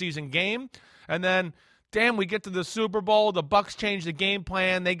regular season game. And then, damn, we get to the Super Bowl. The Bucs changed the game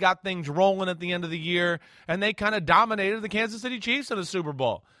plan. They got things rolling at the end of the year, and they kind of dominated the Kansas City Chiefs in the Super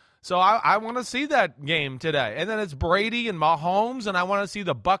Bowl. So I want to see that game today. And then it's Brady and Mahomes, and I want to see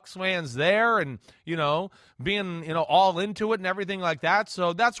the Bucs fans there and, being, all into it and everything like that.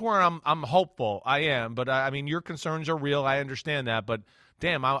 So that's where I'm hopeful. I am. But, I mean, your concerns are real. I understand that. But,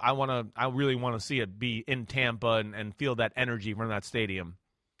 damn, I really want to see it be in Tampa and feel that energy from that stadium.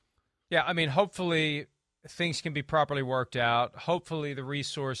 Yeah, I mean, hopefully things can be properly worked out. Hopefully the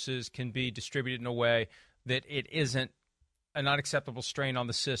resources can be distributed in a way that it isn't an unacceptable strain on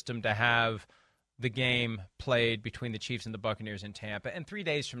the system to have the game played between the Chiefs and the Buccaneers in Tampa. And 3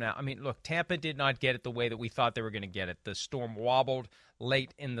 days from now, I mean, look, Tampa did not get it the way that we thought they were going to get it. The storm wobbled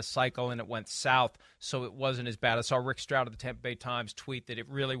late in the cycle, and it went south, so it wasn't as bad. I saw Rick Stroud of the Tampa Bay Times tweet that it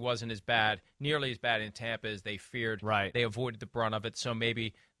really wasn't as bad, nearly as bad in Tampa as they feared. Right. They avoided the brunt of it, so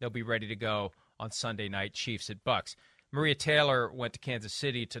maybe they'll be ready to go on Sunday night, Chiefs at Bucs. Maria Taylor went to Kansas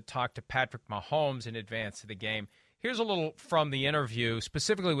City to talk to Patrick Mahomes in advance of the game. Here's a little from the interview,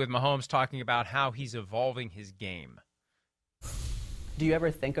 specifically with Mahomes talking about how he's evolving his game. Do you ever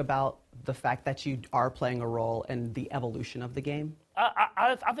think about the fact that you are playing a role in the evolution of the game?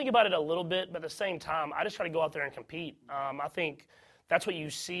 I think about it a little bit, but at the same time, I just try to go out there and compete. I think that's what you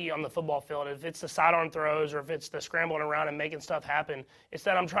see on the football field. If it's the sidearm throws or if it's the scrambling around and making stuff happen, it's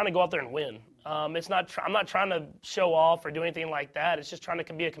that I'm trying to go out there and win. I'm not trying to show off or do anything like that. It's just trying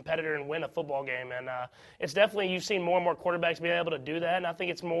to be a competitor and win a football game. And it's definitely, you've seen more and more quarterbacks being able to do that. And I think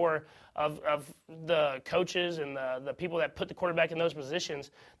it's more of the coaches and the people that put the quarterback in those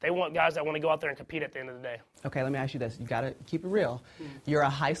positions. They want guys that want to go out there and compete at the end of the day. Okay, let me ask you this. You got to keep it real. You're a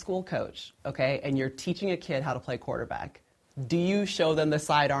high school coach, okay, and you're teaching a kid how to play quarterback. Do you show them the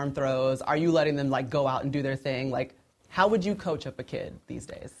sidearm throws? Are you letting them, go out and do their thing? How would you coach up a kid these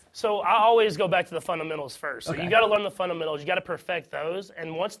days? So I always go back to the fundamentals first. So Okay. you got to learn the fundamentals. You got to perfect those.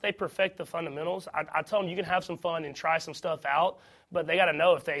 And once they perfect the fundamentals, I tell them you can have some fun and try some stuff out. But they got to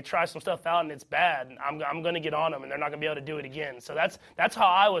know if they try some stuff out and it's bad, I'm going to get on them and they're not going to be able to do it again. So that's how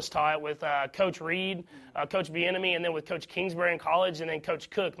I was taught with Coach Reed, Coach Bieniemy, and then with Coach Kingsbury in college, and then Coach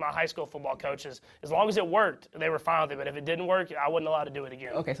Cook, my high school football coaches. As long as it worked, they were fine with it. But if it didn't work, I wasn't allowed to do it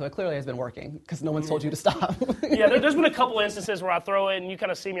again. Okay, so it clearly has been working because no one's told you to stop. Yeah, there's been a couple instances where I throw it and you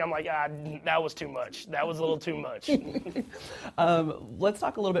kind of see me, I'm like, that was too much. That was a little too much. Let's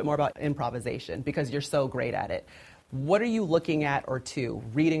talk a little bit more about improvisation because you're so great at it. What are you looking at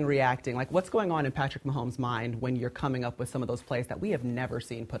reading, reacting? What's going on in Patrick Mahomes' mind when you're coming up with some of those plays that we have never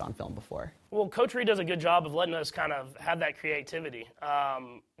seen put on film before? Well, Coach Reed does a good job of letting us kind of have that creativity.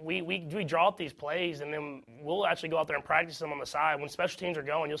 We draw up these plays, and then we'll actually go out there and practice them on the side. When special teams are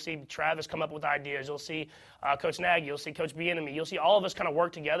going, you'll see Travis come up with ideas. You'll see Coach Nagy. You'll see Coach Bieniemy. You'll see all of us kind of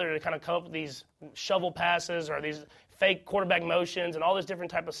work together to kind of come up with these shovel passes or these fake quarterback motions and all this different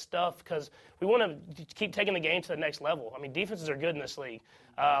type of stuff because we want to keep taking the game to the next level. I mean, defenses are good in this league.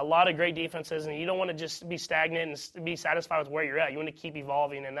 A lot of great defenses, and you don't want to just be stagnant and be satisfied with where you're at. You want to keep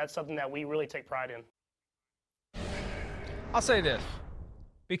evolving, and that's something that we really take pride in. I'll say this,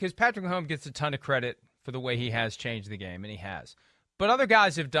 because Patrick Mahomes gets a ton of credit for the way he has changed the game, and he has. But other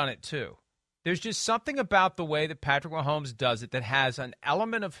guys have done it too. There's just something about the way that Patrick Mahomes does it that has an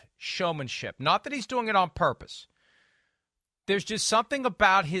element of showmanship. Not that he's doing it on purpose. There's just something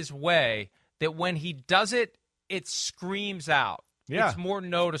about his way that when he does it, it screams out. Yeah. It's more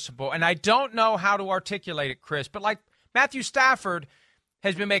noticeable. And I don't know how to articulate it, Chris, but Matthew Stafford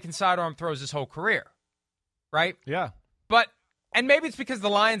has been making sidearm throws his whole career, right? Yeah. And maybe it's because the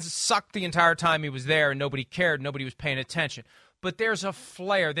Lions sucked the entire time he was there and nobody cared, nobody was paying attention. But there's a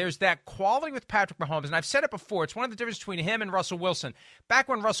flair. There's that quality with Patrick Mahomes. And I've said it before. It's one of the differences between him and Russell Wilson. Back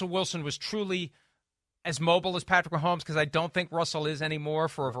when Russell Wilson was truly as mobile as Patrick Mahomes, because I don't think Russell is anymore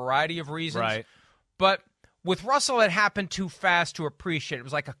for a variety of reasons. Right. But with Russell, it happened too fast to appreciate. It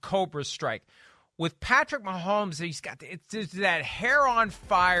was like a cobra strike. With Patrick Mahomes, he's got it's that hair on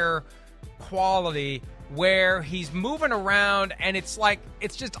fire quality where he's moving around and it's like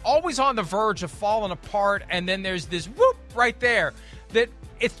it's just always on the verge of falling apart, and then there's this whoop right there that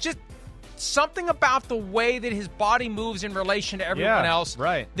it's just something about the way that his body moves in relation to everyone else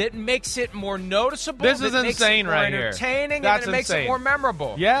that makes it more noticeable. This is insane right here. Entertaining, That's and it makes it more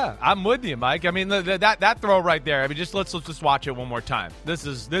memorable. Yeah, I'm with you, Mike. I mean, that throw right there. I mean, let's just watch it one more time. This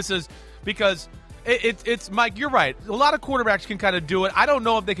is because it's Mike. You're right. A lot of quarterbacks can kind of do it. I don't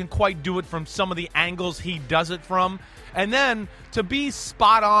know if they can quite do it from some of the angles he does it from. And then to be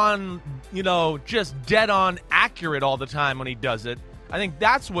spot on, just dead on accurate all the time when he does it, I think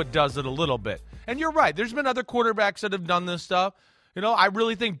that's what does it a little bit. And you're right. There's been other quarterbacks that have done this stuff. I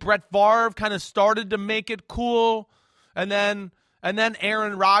really think Brett Favre kind of started to make it cool. And then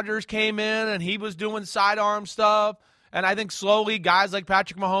Aaron Rodgers came in and he was doing sidearm stuff. And I think slowly guys like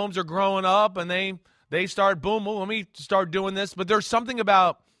Patrick Mahomes are growing up and they start, boom, let me start doing this. But there's something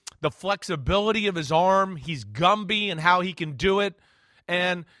about the flexibility of his arm. He's Gumby and how he can do it.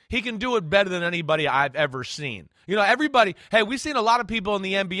 And he can do it better than anybody I've ever seen. We've seen a lot of people in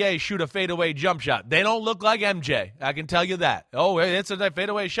the NBA shoot a fadeaway jump shot. They don't look like MJ. I can tell you that. Oh, it's a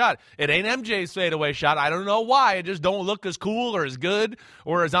fadeaway shot. It ain't MJ's fadeaway shot. I don't know why. It just don't look as cool or as good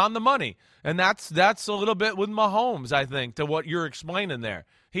or as on the money. And that's a little bit with Mahomes, I think, to what you're explaining there.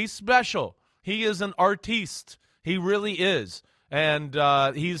 He's special. He is an artiste. He really is. And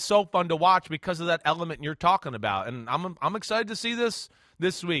he's so fun to watch because of that element you're talking about. And I'm excited to see this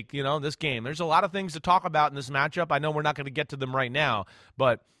week, this game. There's a lot of things to talk about in this matchup. I know we're not going to get to them right now.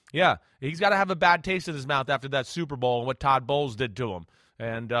 But, yeah, he's got to have a bad taste in his mouth after that Super Bowl and what Todd Bowles did to him.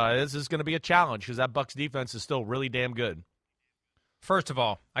 And this is going to be a challenge because that Bucs defense is still really damn good. First of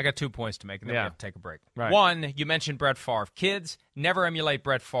all, I got 2 points to make, and then we have to take a break. Right. One, you mentioned Brett Favre. Kids, never emulate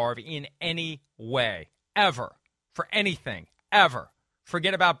Brett Favre in any way, ever, for anything, ever.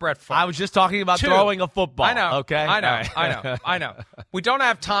 Forget about Brett Favre. I was just talking about throwing a football. I know. Okay? I know. We don't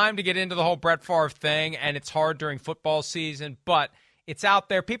have time to get into the whole Brett Favre thing, and it's hard during football season, but it's out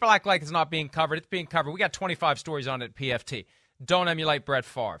there. People act like it's not being covered. It's being covered. We got 25 stories on it at PFT. Don't emulate Brett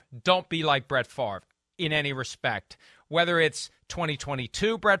Favre. Don't be like Brett Favre in any respect. Whether it's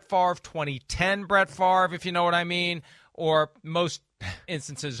 2022 Brett Favre, 2010 Brett Favre, if you know what I mean, or most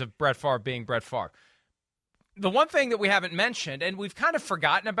instances of Brett Favre being Brett Favre. The one thing that we haven't mentioned, and we've kind of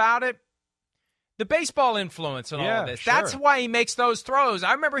forgotten about it, the baseball influence in all of this. Sure. That's why he makes those throws.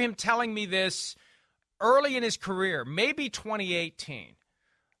 I remember him telling me this early in his career, maybe 2018,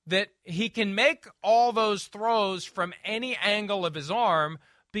 that he can make all those throws from any angle of his arm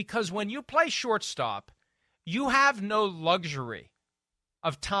because when you play shortstop, you have no luxury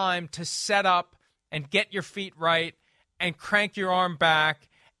of time to set up and get your feet right and crank your arm back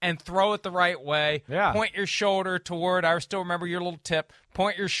and throw it the right way. Yeah. Point your shoulder toward, I still remember your little tip,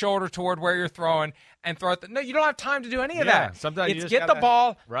 point your shoulder toward where you're throwing and throw it. No, you don't have time to do any of that. Sometimes it's get the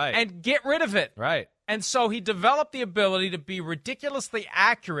ball right. and get rid of it. Right. And so he developed the ability to be ridiculously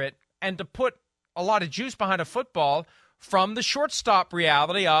accurate and to put a lot of juice behind a football from the shortstop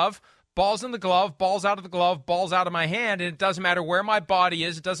reality of balls in the glove, balls out of the glove, balls out of my hand, and it doesn't matter where my body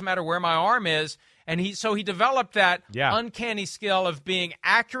is, it doesn't matter where my arm is. And he developed that uncanny skill of being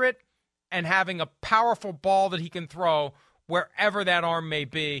accurate and having a powerful ball that he can throw wherever that arm may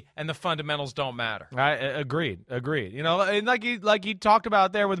be, and the fundamentals don't matter. Agreed. And like you talked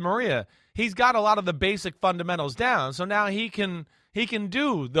about there with Maria, he's got a lot of the basic fundamentals down, so now he can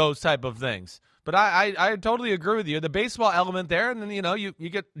do those type of things. But I totally agree with you. The baseball element there, and then you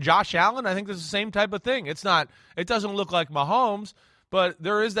get Josh Allen. I think there's the same type of thing. It doesn't look like Mahomes, but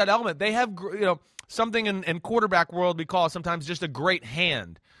there is that element. They have something in quarterback world we call sometimes just a great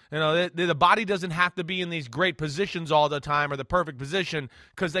hand. The body doesn't have to be in these great positions all the time or the perfect position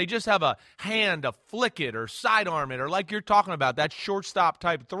because they just have a hand to flick it or sidearm it or like you're talking about, that shortstop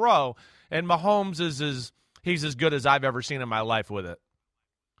type throw. And Mahomes he's as good as I've ever seen in my life with it.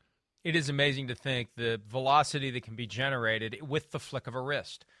 It is amazing to think the velocity that can be generated with the flick of a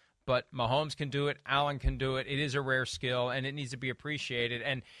wrist. But Mahomes can do it. Allen can do it. It is a rare skill, and it needs to be appreciated.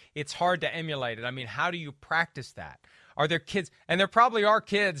 And it's hard to emulate it. I mean, how do you practice that? Are there kids? And there probably are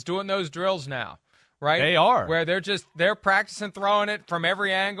kids doing those drills now, right? They are. Where they're practicing throwing it from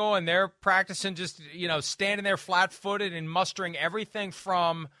every angle, and they're practicing just, standing there flat-footed and mustering everything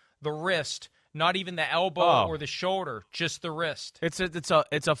from the wrist. Not even the elbow or the shoulder, just the wrist. It's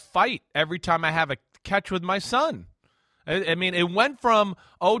a fight every time I have a catch with my son. I mean, it went from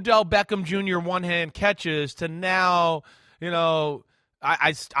Odell Beckham Jr. one-hand catches to now,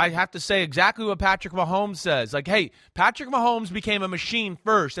 I have to say exactly what Patrick Mahomes says. Like, hey, Patrick Mahomes became a machine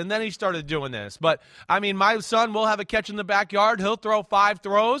first, and then he started doing this. But, I mean, my son will have a catch in the backyard. He'll throw 5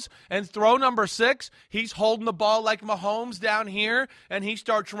 throws, and throw number 6, he's holding the ball like Mahomes down here, and he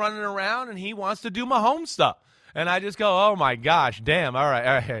starts running around, and he wants to do Mahomes stuff. And I just go, oh, my gosh, damn, all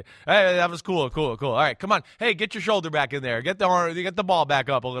right. Hey, that was cool. All right, come on. Hey, get your shoulder back in there. Get the ball back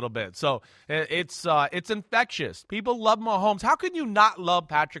up a little bit. So it's infectious. People love Mahomes. How can you not love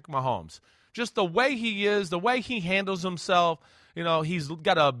Patrick Mahomes? Just the way he is, the way he handles himself. You know, he's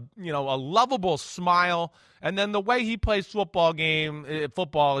got a lovable smile. And then the way he plays football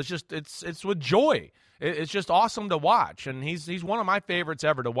is just, it's with joy. It's just awesome to watch. And he's one of my favorites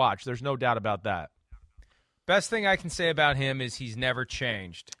ever to watch. There's no doubt about that. Best thing I can say about him is he's never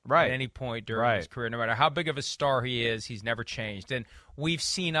changed at any point during his career. No matter how big of a star he is, he's never changed. And we've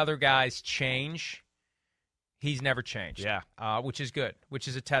seen other guys change. He's never changed, which is good, which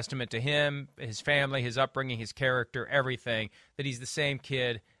is a testament to him, his family, his upbringing, his character, everything, that he's the same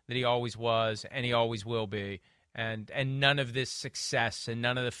kid that he always was and he always will be. And none of this success and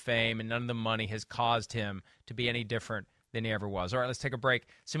none of the fame and none of the money has caused him to be any different than he ever was. All right, let's take a break.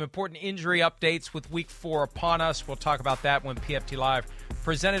 Some important injury updates with Week 4 upon us. We'll talk about that when PFT Live,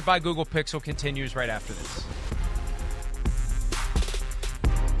 presented by Google Pixel, continues right after this.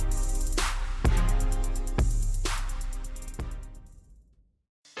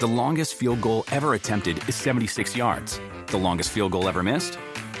 The longest field goal ever attempted is 76 yards. The longest field goal ever missed?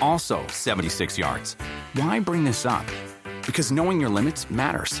 Also 76 yards. Why bring this up? Because knowing your limits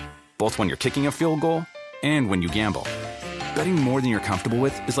matters, both when you're kicking a field goal and when you gamble. Betting more than you're comfortable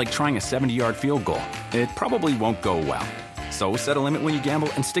with is like trying a 70-yard field goal. It probably won't go well. So set a limit when you gamble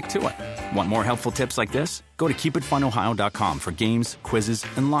and stick to it. Want more helpful tips like this? Go to keepitfunohio.com for games, quizzes,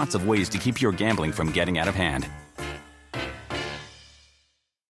 and lots of ways to keep your gambling from getting out of hand.